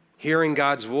 Hearing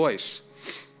God's voice.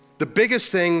 The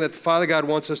biggest thing that Father God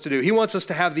wants us to do, he wants us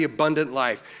to have the abundant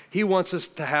life. He wants us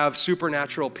to have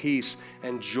supernatural peace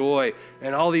and joy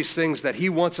and all these things that he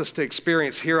wants us to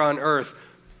experience here on earth.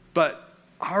 But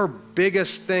our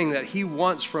biggest thing that he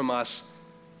wants from us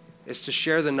is to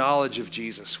share the knowledge of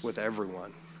Jesus with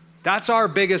everyone. That's our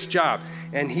biggest job.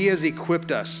 And he has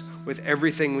equipped us with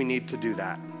everything we need to do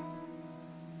that.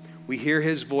 We hear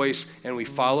his voice and we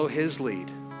follow his lead.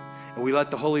 And we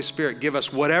let the Holy Spirit give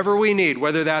us whatever we need,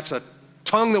 whether that's a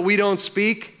tongue that we don't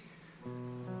speak,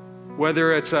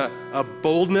 whether it's a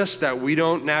boldness that we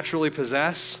don't naturally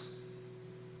possess.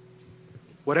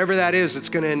 Whatever that is, it's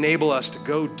going to enable us to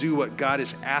go do what God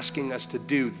is asking us to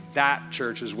do. That,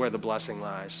 church, is where the blessing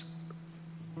lies.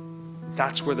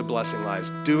 That's where the blessing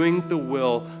lies. Doing the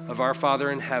will of our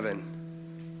Father in heaven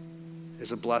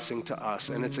is a blessing to us,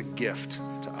 and it's a gift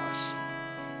to us.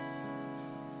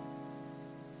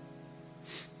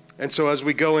 And so as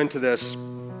we go into this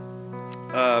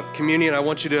communion, I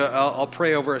want you to, I'll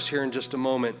pray over us here in just a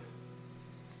moment.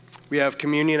 We have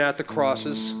communion at the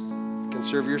crosses. You can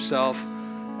serve yourself.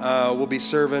 We'll be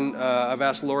serving, I've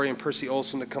asked Lori and Percy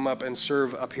Olson to come up and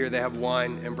serve up here. They have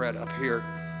wine and bread up here.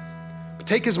 But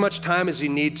take as much time as you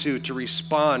need to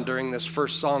respond during this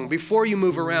first song before you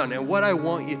move around. And what I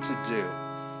want you to do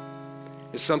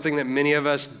is something that many of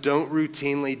us don't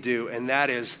routinely do, and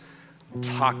that is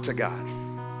talk to God.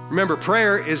 Remember,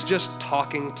 prayer is just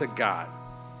talking to God.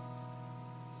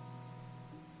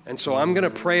 And so I'm going to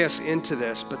pray us into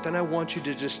this, but then I want you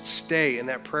to just stay in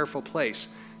that prayerful place.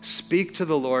 Speak to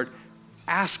the Lord.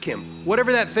 Ask him,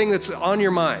 whatever that thing that's on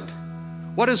your mind.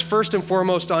 What is first and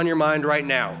foremost on your mind right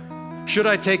now? Should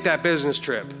I take that business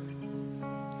trip?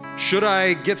 Should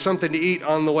I get something to eat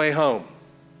on the way home?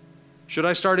 Should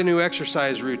I start a new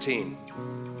exercise routine?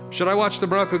 Should I watch the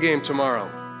Bronco game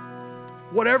tomorrow?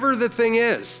 Whatever the thing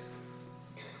is,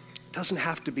 it doesn't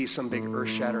have to be some big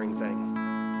earth-shattering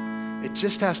thing. It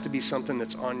just has to be something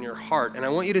that's on your heart. And I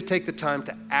want you to take the time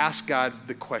to ask God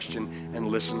the question and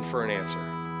listen for an answer.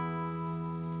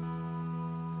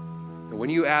 And when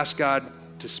you ask God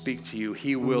to speak to you,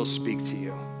 he will speak to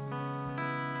you.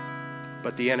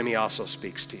 But the enemy also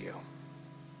speaks to you.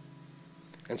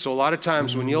 And so a lot of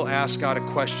times when you'll ask God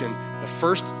a question, the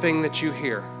first thing that you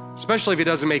hear, especially if it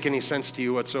doesn't make any sense to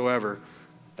you whatsoever,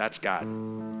 that's God.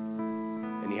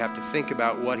 And you have to think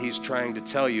about what he's trying to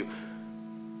tell you.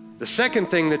 The second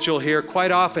thing that you'll hear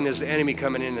quite often is the enemy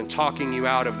coming in and talking you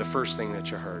out of the first thing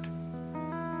that you heard.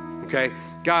 Okay?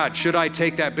 God, should I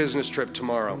take that business trip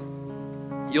tomorrow?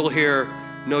 You'll hear,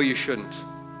 no, you shouldn't.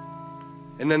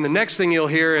 And then the next thing you'll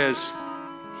hear is,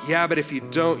 yeah, but if you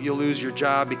don't, you'll lose your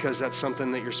job because that's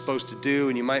something that you're supposed to do,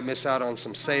 and you might miss out on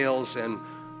some sales, and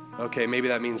okay, maybe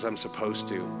that means I'm supposed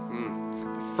to.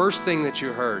 The first thing that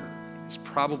you heard is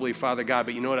probably Father God,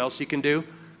 but you know what else you can do?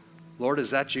 Lord, is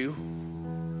that you?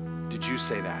 Did you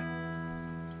say that?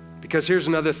 Because here's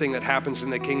another thing that happens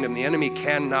in the kingdom. The enemy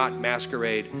cannot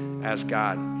masquerade as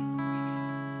God.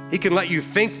 He can let you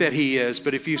think that he is,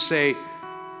 but if you say,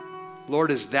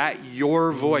 Lord, is that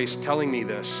your voice telling me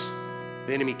this?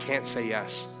 The enemy can't say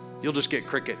yes. You'll just get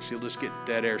crickets. You'll just get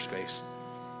dead airspace.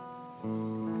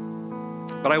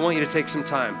 But I want you to take some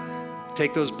time.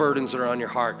 Take those burdens that are on your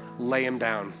heart. Lay them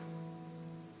down.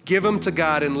 Give them to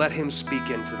God and let him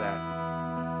speak into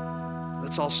that.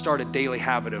 Let's all start a daily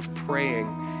habit of praying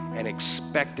and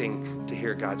expecting to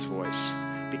hear God's voice,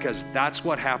 because that's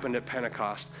what happened at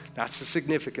Pentecost. That's the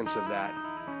significance of that.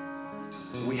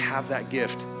 We have that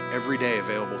gift every day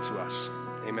available to us.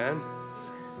 Amen?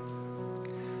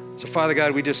 So, Father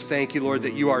God, we just thank you, Lord,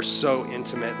 that you are so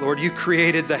intimate. Lord, you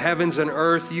created the heavens and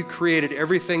earth. You created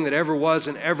everything that ever was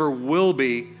and ever will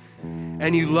be.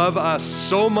 And you love us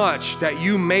so much that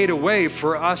you made a way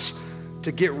for us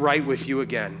to get right with you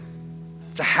again,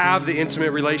 to have the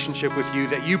intimate relationship with you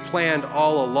that you planned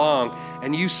all along.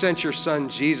 And you sent your son,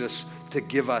 Jesus, to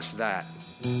give us that.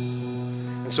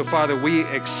 And so, Father, we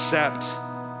accept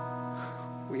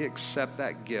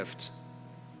that gift.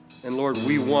 And Lord,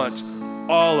 we want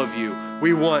all of you.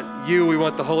 We want you. We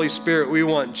want the Holy Spirit. We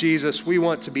want Jesus. We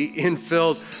want to be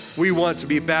infilled. We want to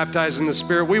be baptized in the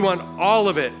Spirit. We want all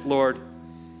of it, Lord.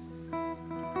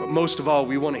 But most of all,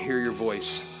 we want to hear your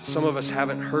voice. Some of us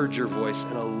haven't heard your voice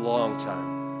in a long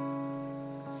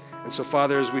time. And so,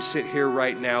 Father, as we sit here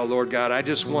right now, Lord God, I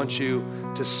just want you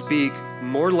to speak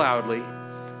more loudly,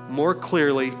 more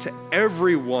clearly to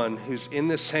everyone who's in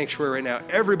this sanctuary right now,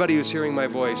 everybody who's hearing my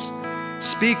voice.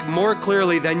 Speak more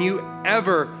clearly than you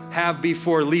ever have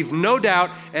before. Leave no doubt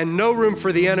and no room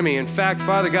for the enemy. In fact,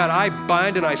 Father God, I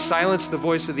bind and I silence the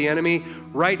voice of the enemy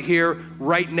right here,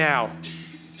 right now.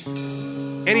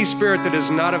 Any spirit that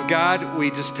is not of God, we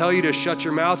just tell you to shut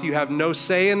your mouth. You have no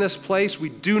say in this place. We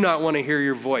do not want to hear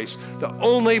your voice. The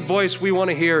only voice we want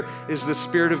to hear is the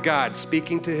Spirit of God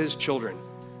speaking to his children.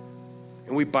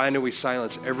 And we bind and we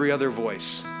silence every other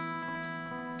voice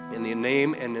in the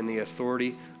name and in the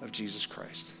authority of Jesus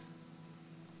Christ.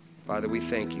 Father, we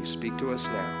thank you. Speak to us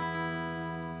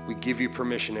now. We give you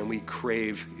permission and we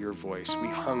crave your voice. We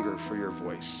hunger for your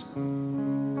voice.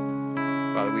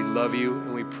 Father, we love you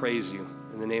and we praise you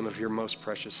in the name of your most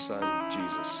precious Son,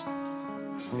 Jesus.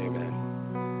 Amen.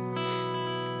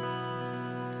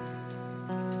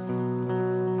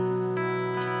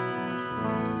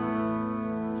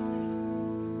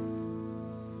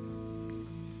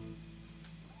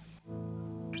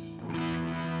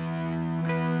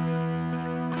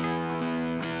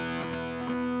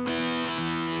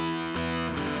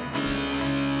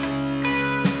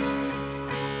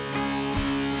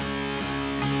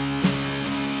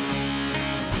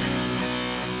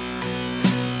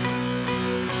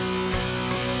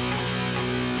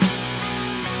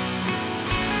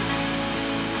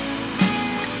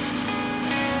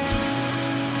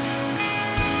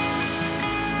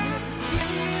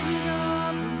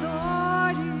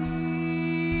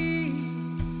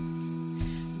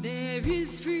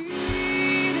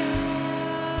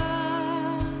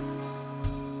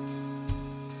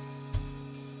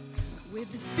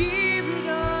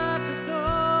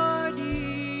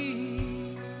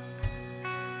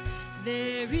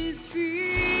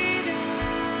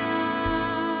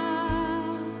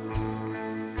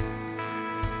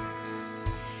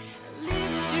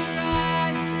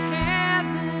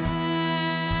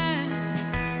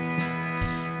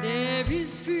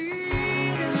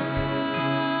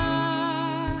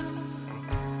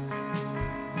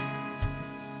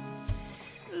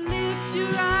 Lift your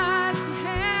eyes to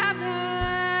heaven.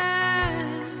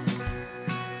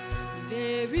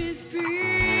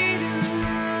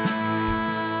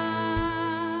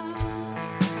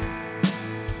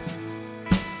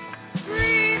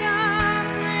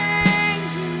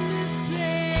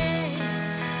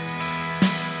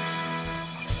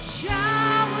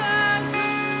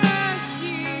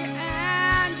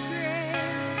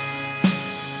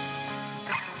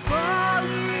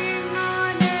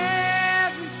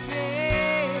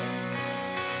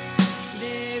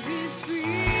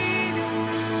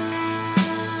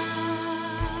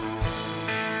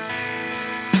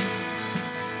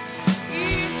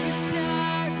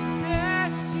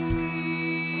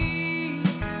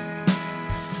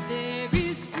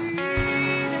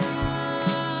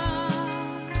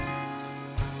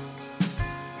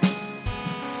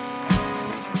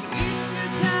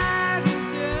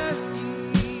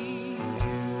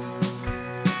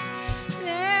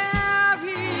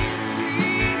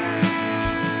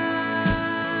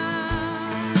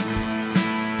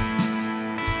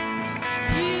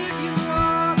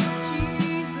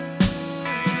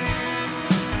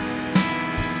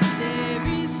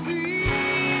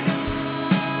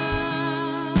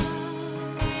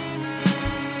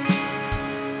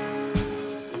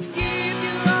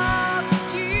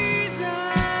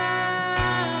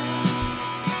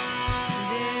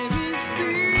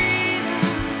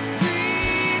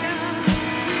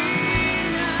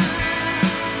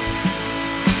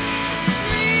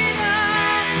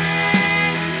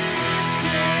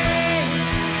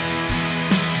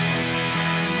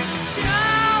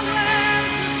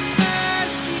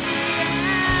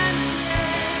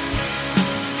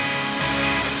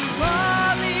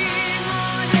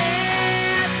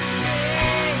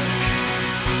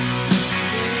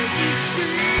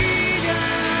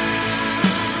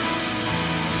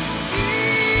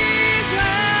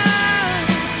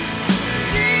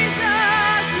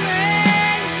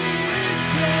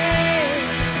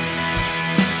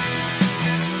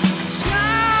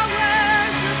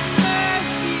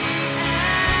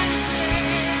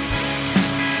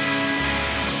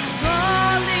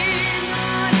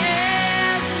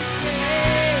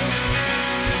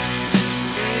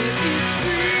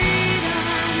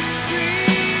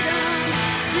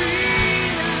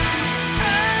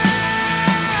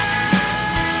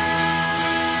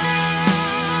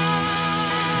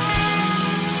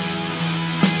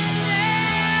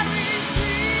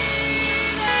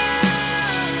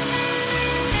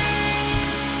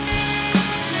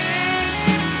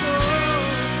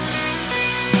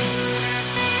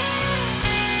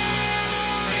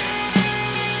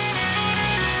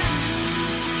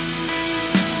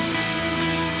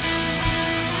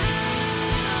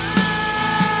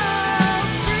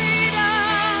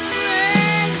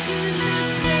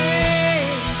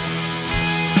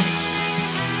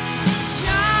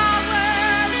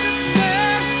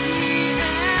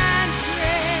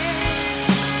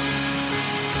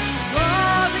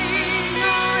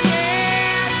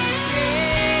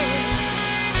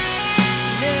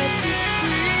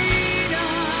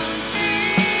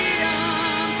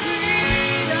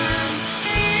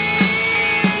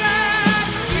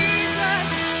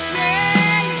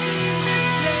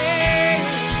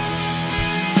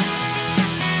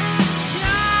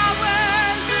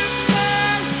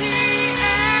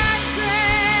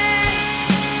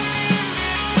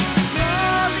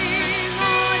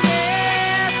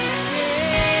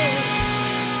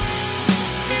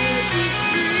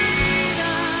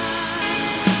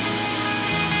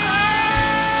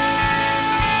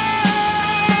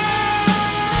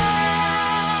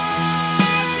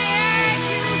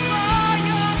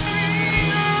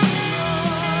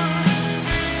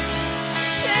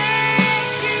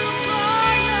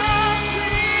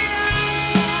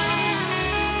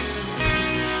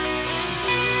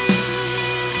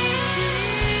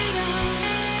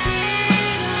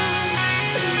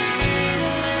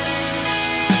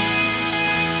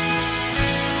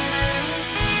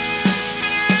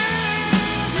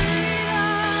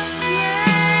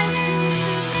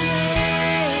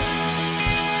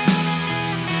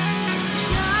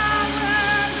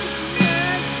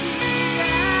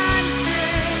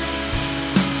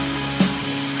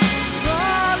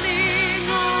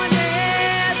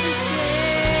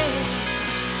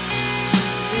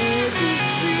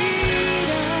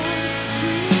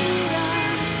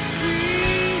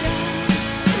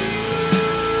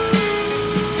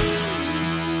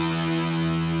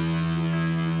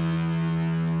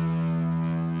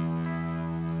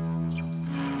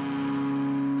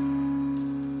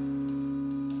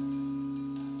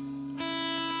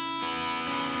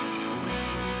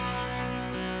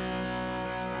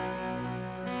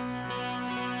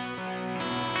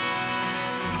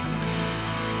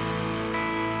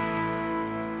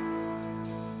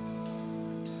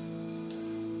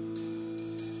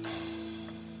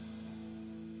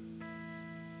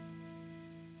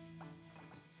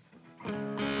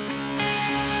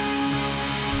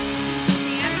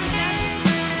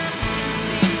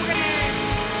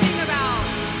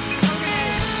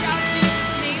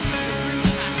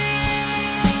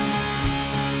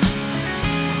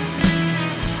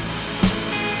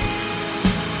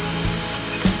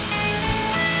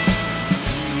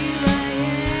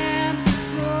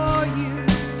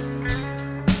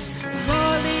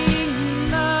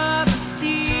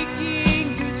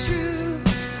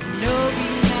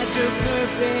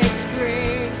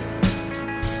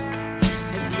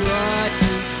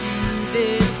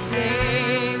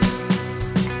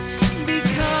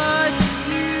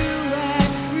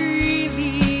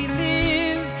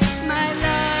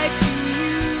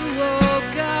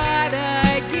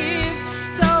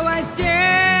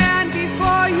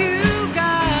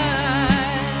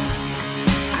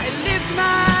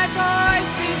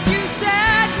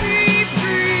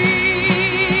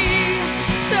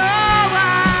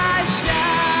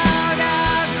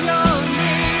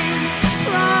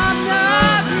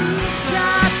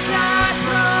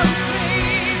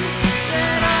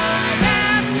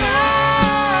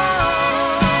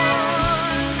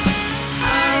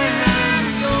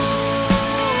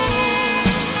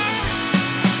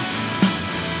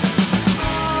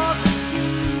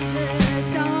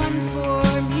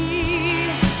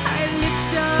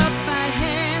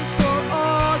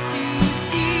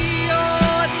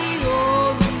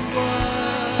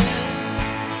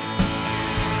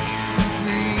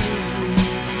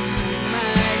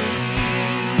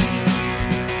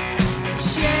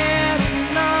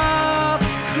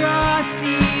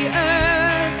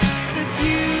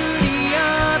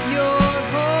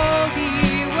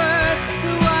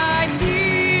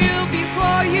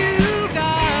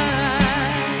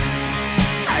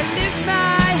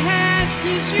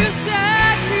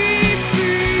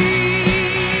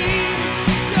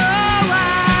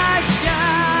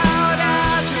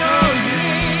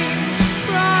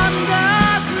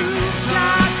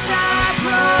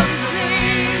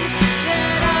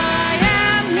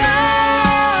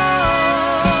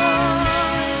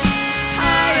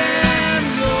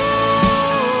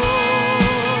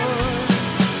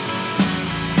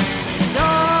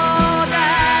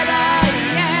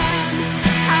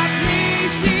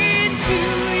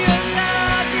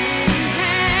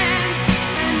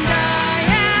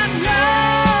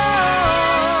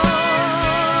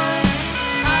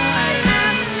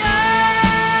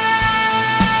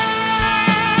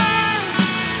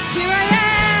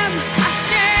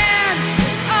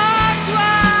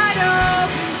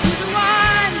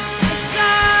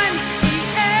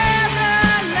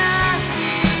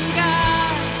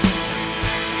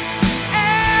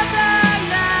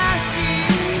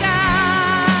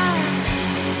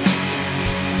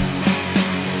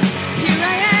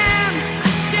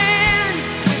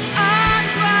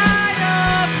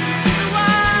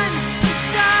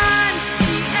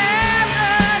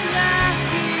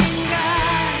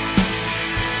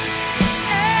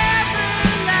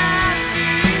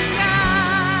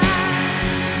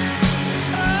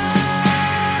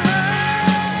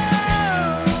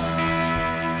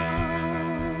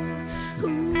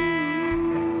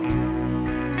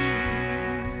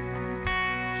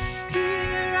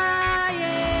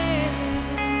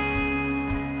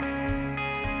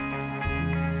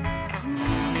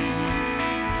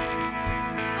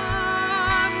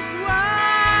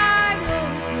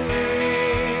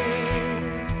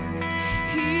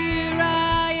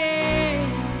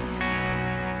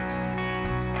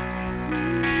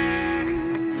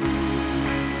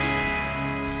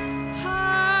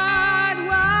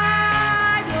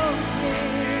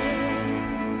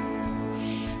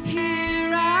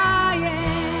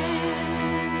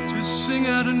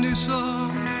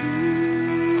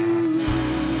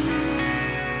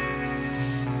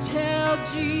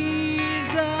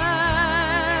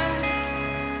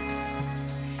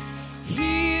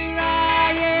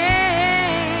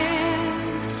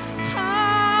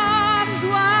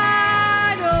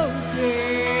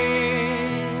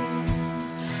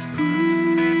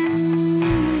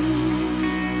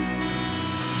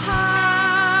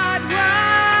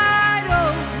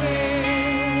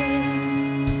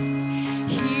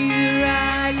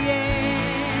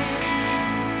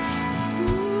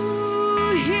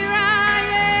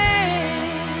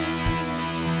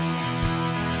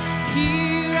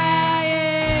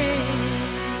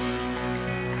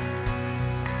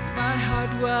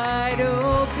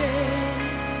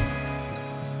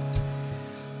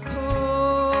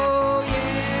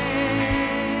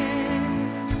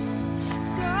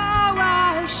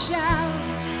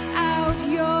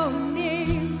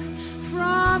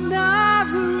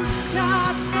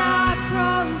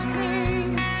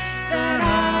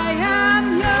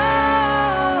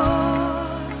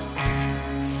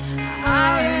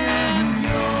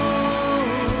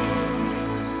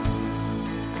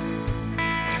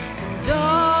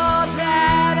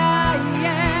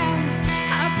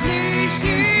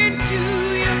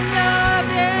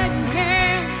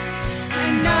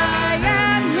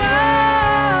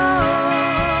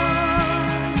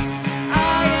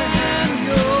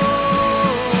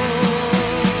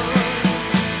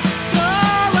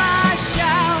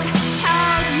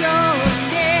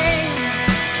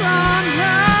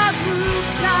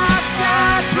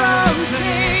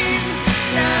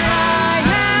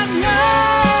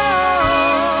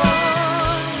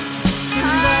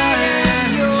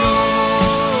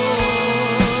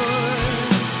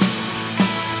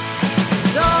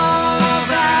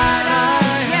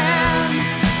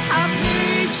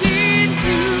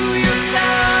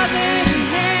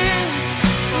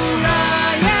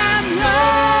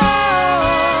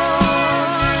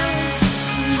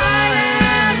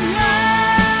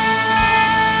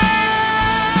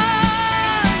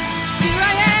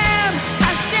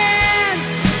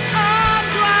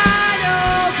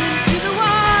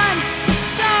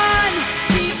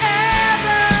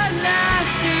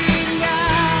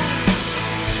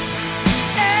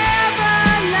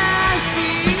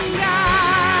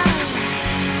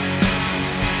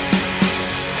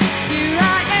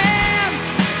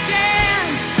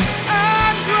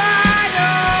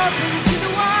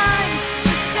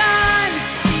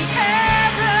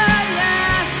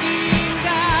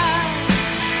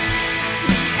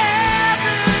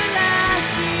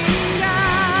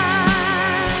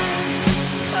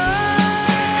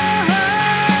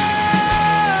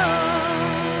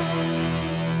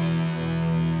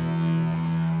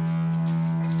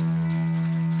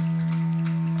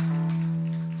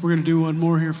 We're going to do one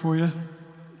more here for you. I'm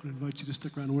going to invite you to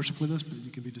stick around and worship with us, but you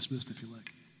can be dismissed if you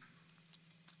like.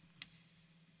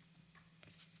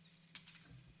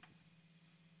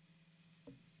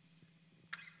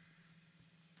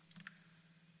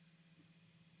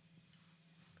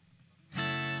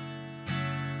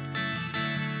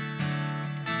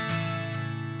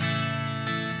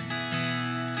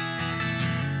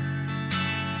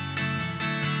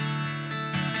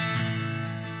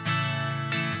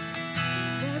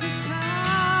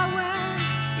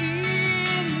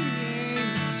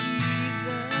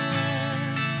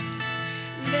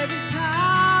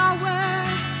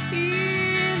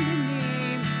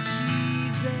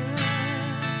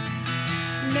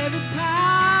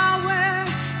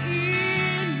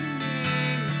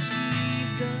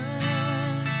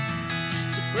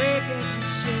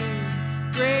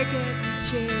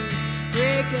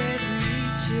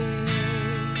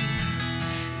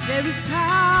 There is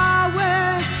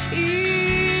power in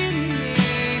the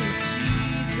name of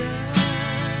Jesus.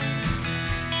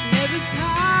 There is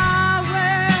power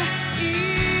in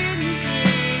the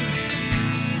name of Jesus.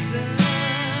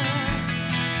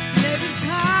 There is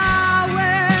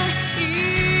power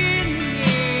in the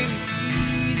name of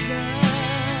Jesus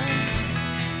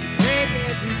to break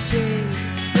every chain,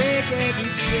 break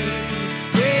every chain,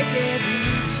 break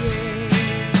every chain,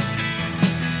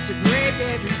 to break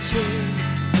every chain.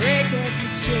 Break every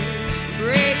chain,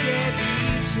 break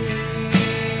every chain.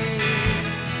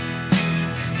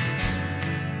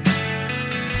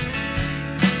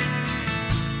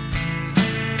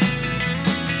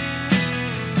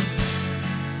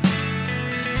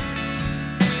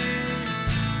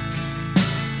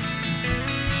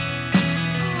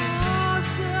 All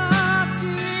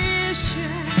sufficient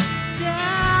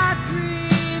sacrifice,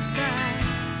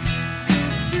 so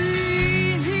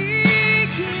freely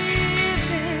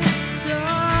given.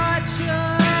 Such a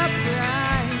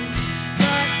price,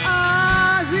 but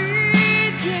our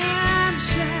redemption,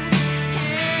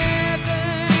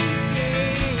 heaven's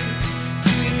gates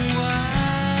swing wide.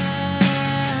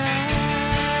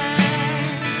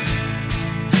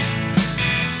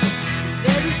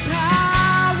 There is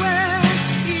power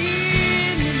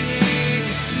in the name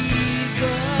of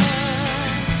Jesus.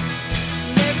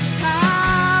 There is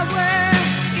power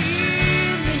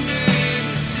in the name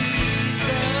of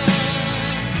Jesus.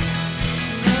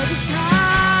 There is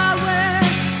power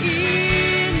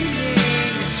in the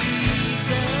name of Jesus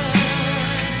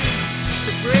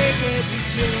to break every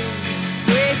chain,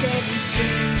 break every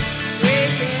chain,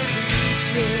 break every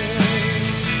chain.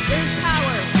 There's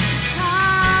power,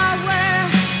 power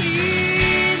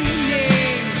in the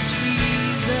name of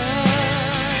Jesus.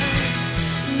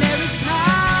 There is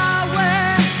power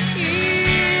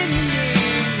in the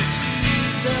name of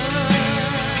Jesus.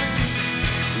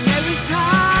 There is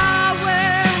power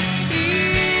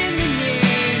in the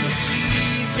name of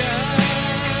Jesus.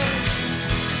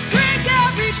 Break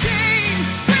every chain,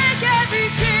 break every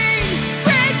chain,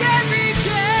 break every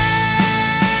chain.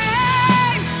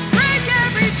 Break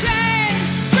every chain,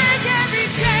 break every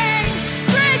chain,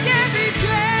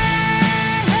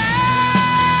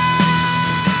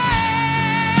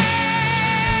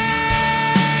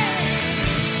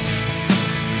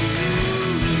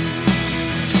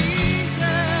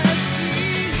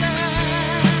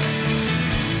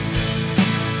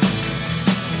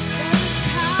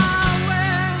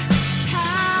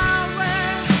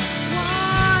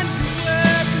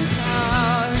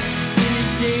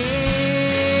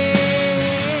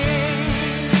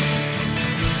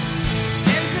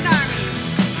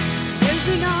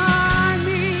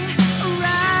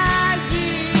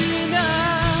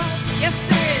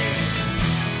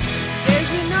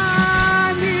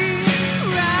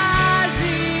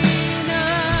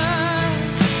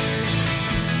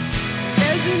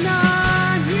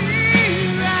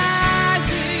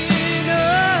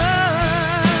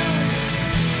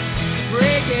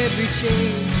 break every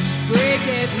chain, break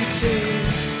every chain,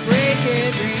 break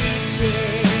every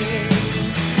chain.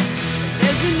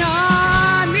 There's an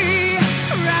army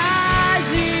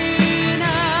rising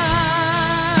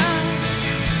up.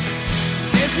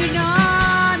 There's an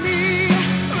army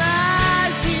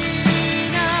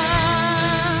rising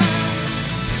up.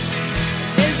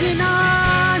 There's an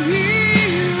army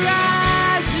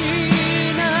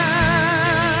rising up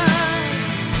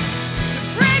to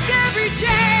break every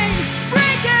chain,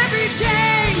 break every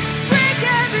chain, break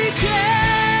every chain,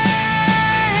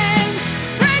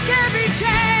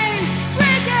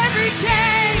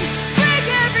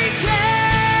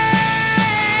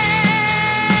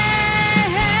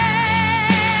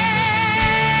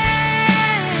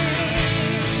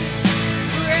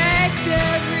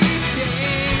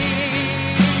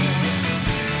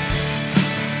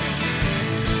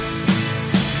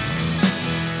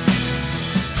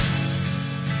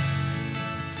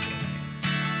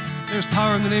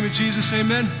 power in the name of Jesus.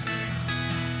 Amen.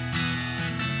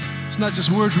 It's not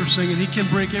just words we're singing. He can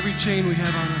break every chain we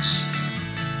have on us.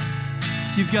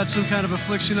 If you've got some kind of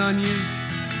affliction on you,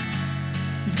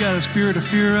 you've got a spirit of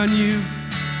fear on you,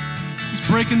 He's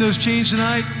breaking those chains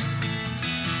tonight.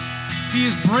 He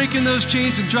is breaking those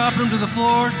chains and dropping them to the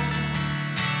floor.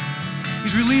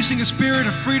 He's releasing a spirit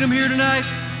of freedom here tonight.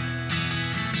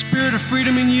 A spirit of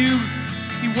freedom in you.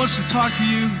 He wants to talk to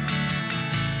you.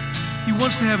 He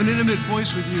wants to have an intimate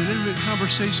voice with you, an intimate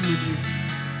conversation with you.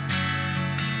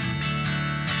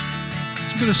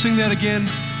 So I'm going to sing that again.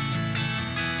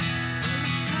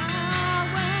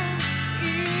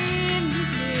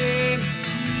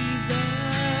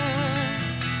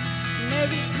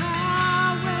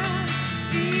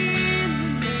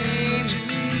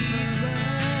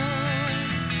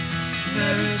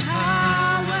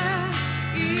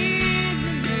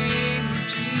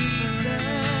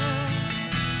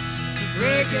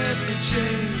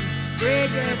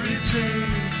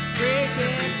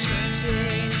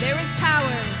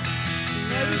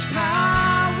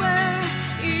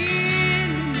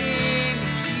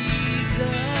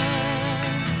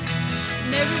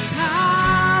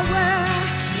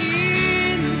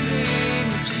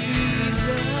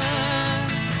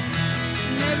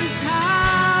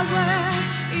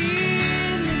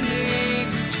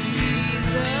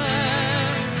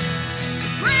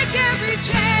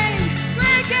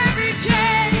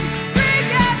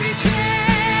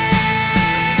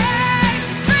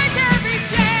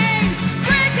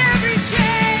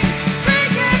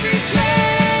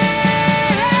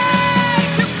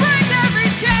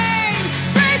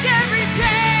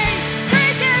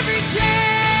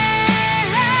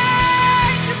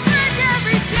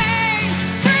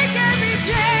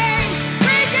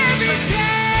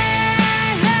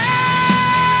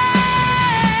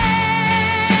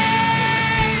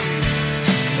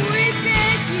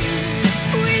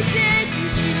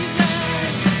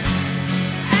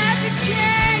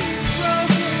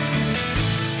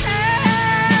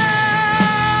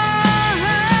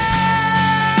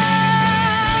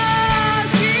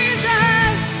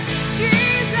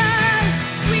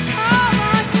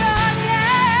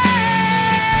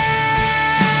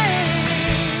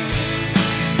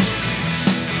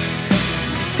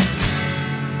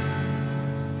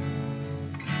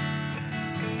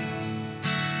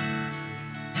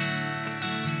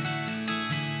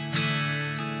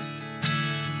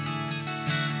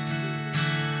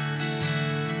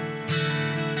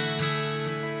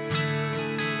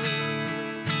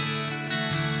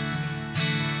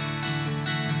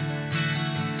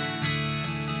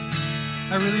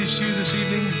 I release you this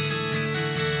evening.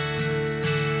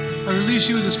 I release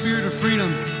you with the spirit of freedom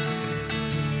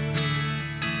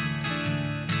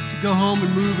to go home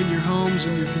and move in your homes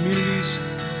and your communities.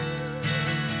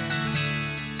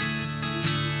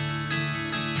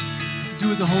 Do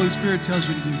what the Holy Spirit tells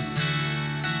you to do.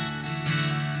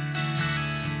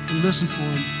 And listen for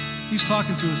Him. He's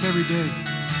talking to us every day,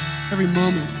 every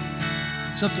moment.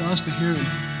 It's up to us to hear Him.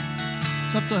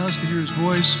 It's up to us to hear His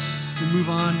voice and move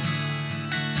on.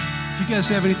 If you guys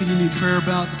have anything you need prayer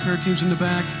about, the prayer team's in the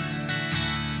back.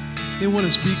 They want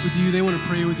to speak with you. They want to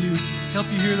pray with you. Help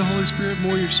you hear the Holy Spirit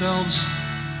more yourselves.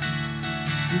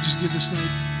 We just give this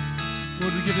night.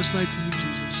 Lord, we give this night to you,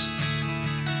 Jesus.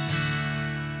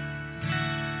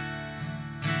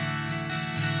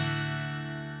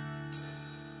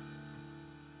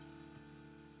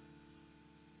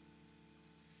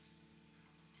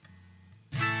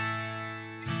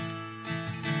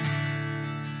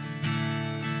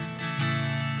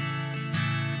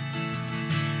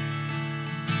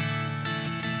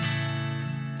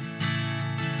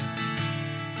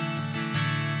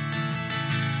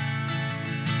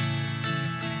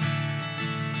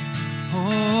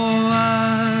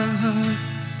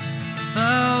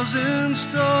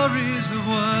 Stories of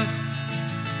what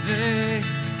they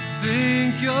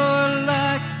think you're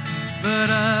like, but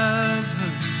I've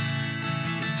heard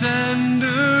the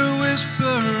tender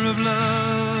whisper of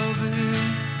love in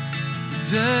the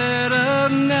dead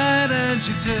of night, and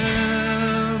you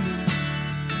tell me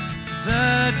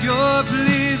that you're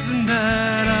pleased and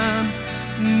that I'm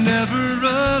never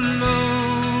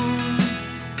alone.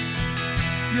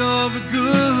 You're a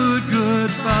good,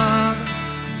 good Father.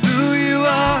 It's who you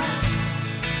are.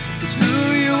 It's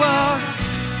who you are,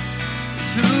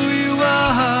 it's who you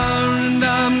are, and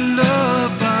I'm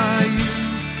loved by you.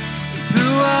 It's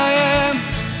who I am,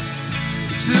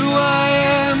 it's who I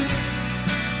am,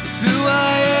 it's who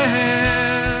I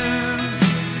am.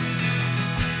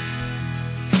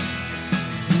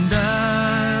 And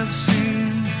I've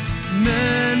seen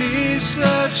many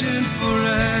searching for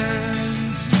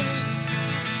answers,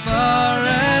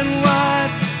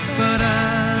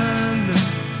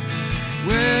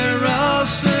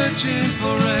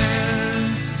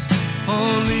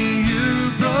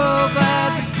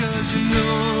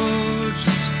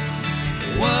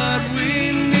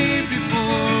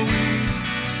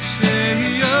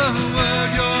 say a word.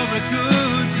 You're a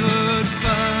good, good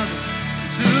Father.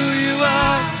 It's who you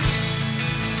are.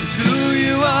 It's who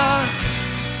you are.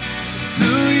 It's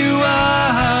who you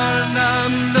are, and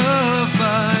I'm loved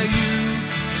by you.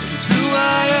 It's who I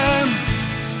am.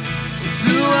 It's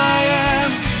who I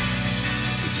am.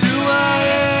 It's who I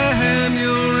am.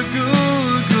 You're a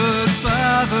good, good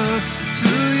Father. It's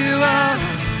who you are.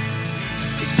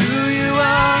 It's who you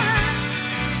are.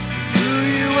 It's who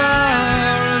you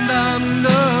are, and I'm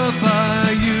loved by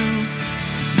you.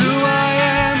 It's who I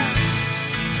am.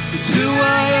 It's who I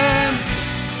am.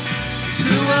 It's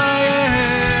who I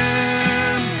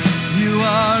am. You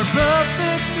are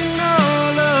perfect in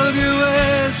all of your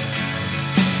ways.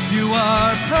 You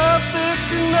are perfect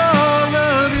in all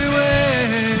of your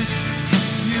ways.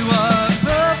 You are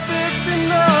perfect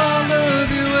in all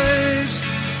of your ways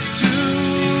to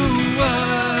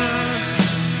us.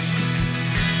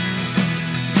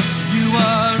 You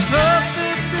are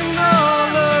perfect in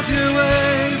all of your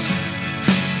ways.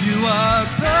 You are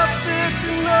perfect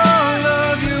in all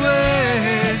of your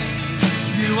ways.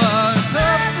 You are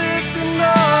perfect in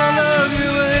all of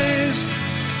your ways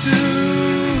to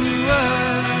us.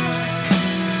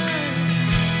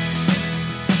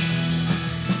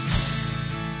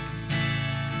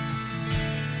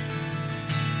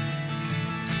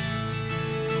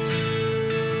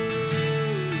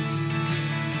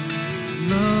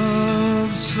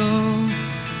 Love so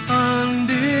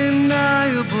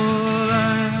undeniable,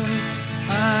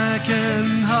 I can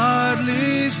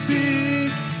hardly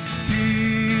speak.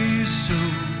 Peace so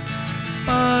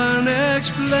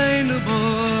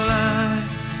unexplainable,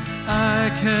 I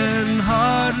can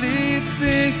hardly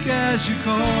think as you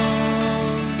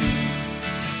call me.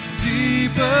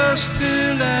 Deeper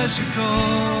still as you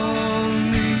call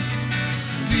me.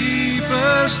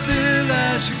 Deeper still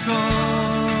as you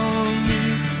call me.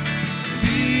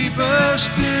 Deeper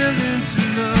still into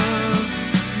love,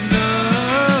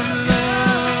 love,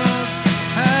 love,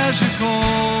 as you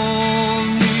call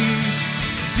me.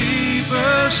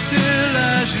 Deeper still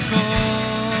as you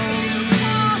call me.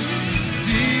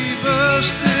 Deeper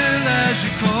still as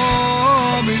you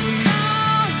call me.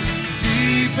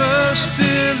 Deeper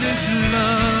still into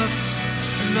love,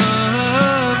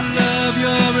 love, love.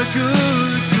 You're a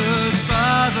good, good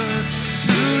Father. It's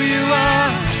who you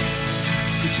are.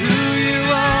 It's who you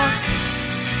are.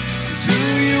 It's who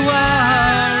you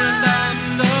are, and I'm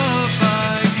loved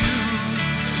by you.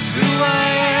 It's who I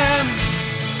am.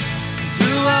 It's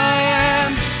who I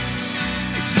am.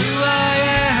 It's who I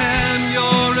am.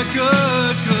 You're a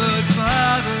good, good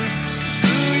Father. It's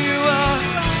who you are.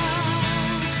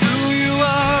 It's who you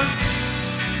are.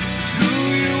 It's who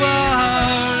you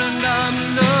are, and I'm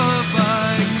loved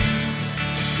by you.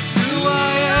 It's who I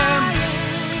am.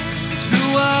 It's who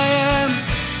I am.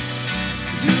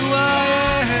 It's who I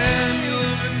am.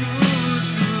 You're a good,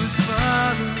 good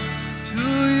Father. It's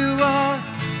who you are.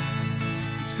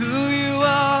 It's who you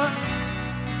are.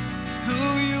 It's who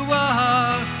you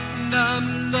are, and I'm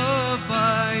loved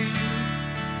by you.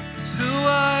 It's who I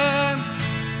am.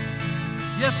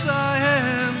 Yes, I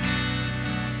am.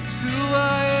 It's who I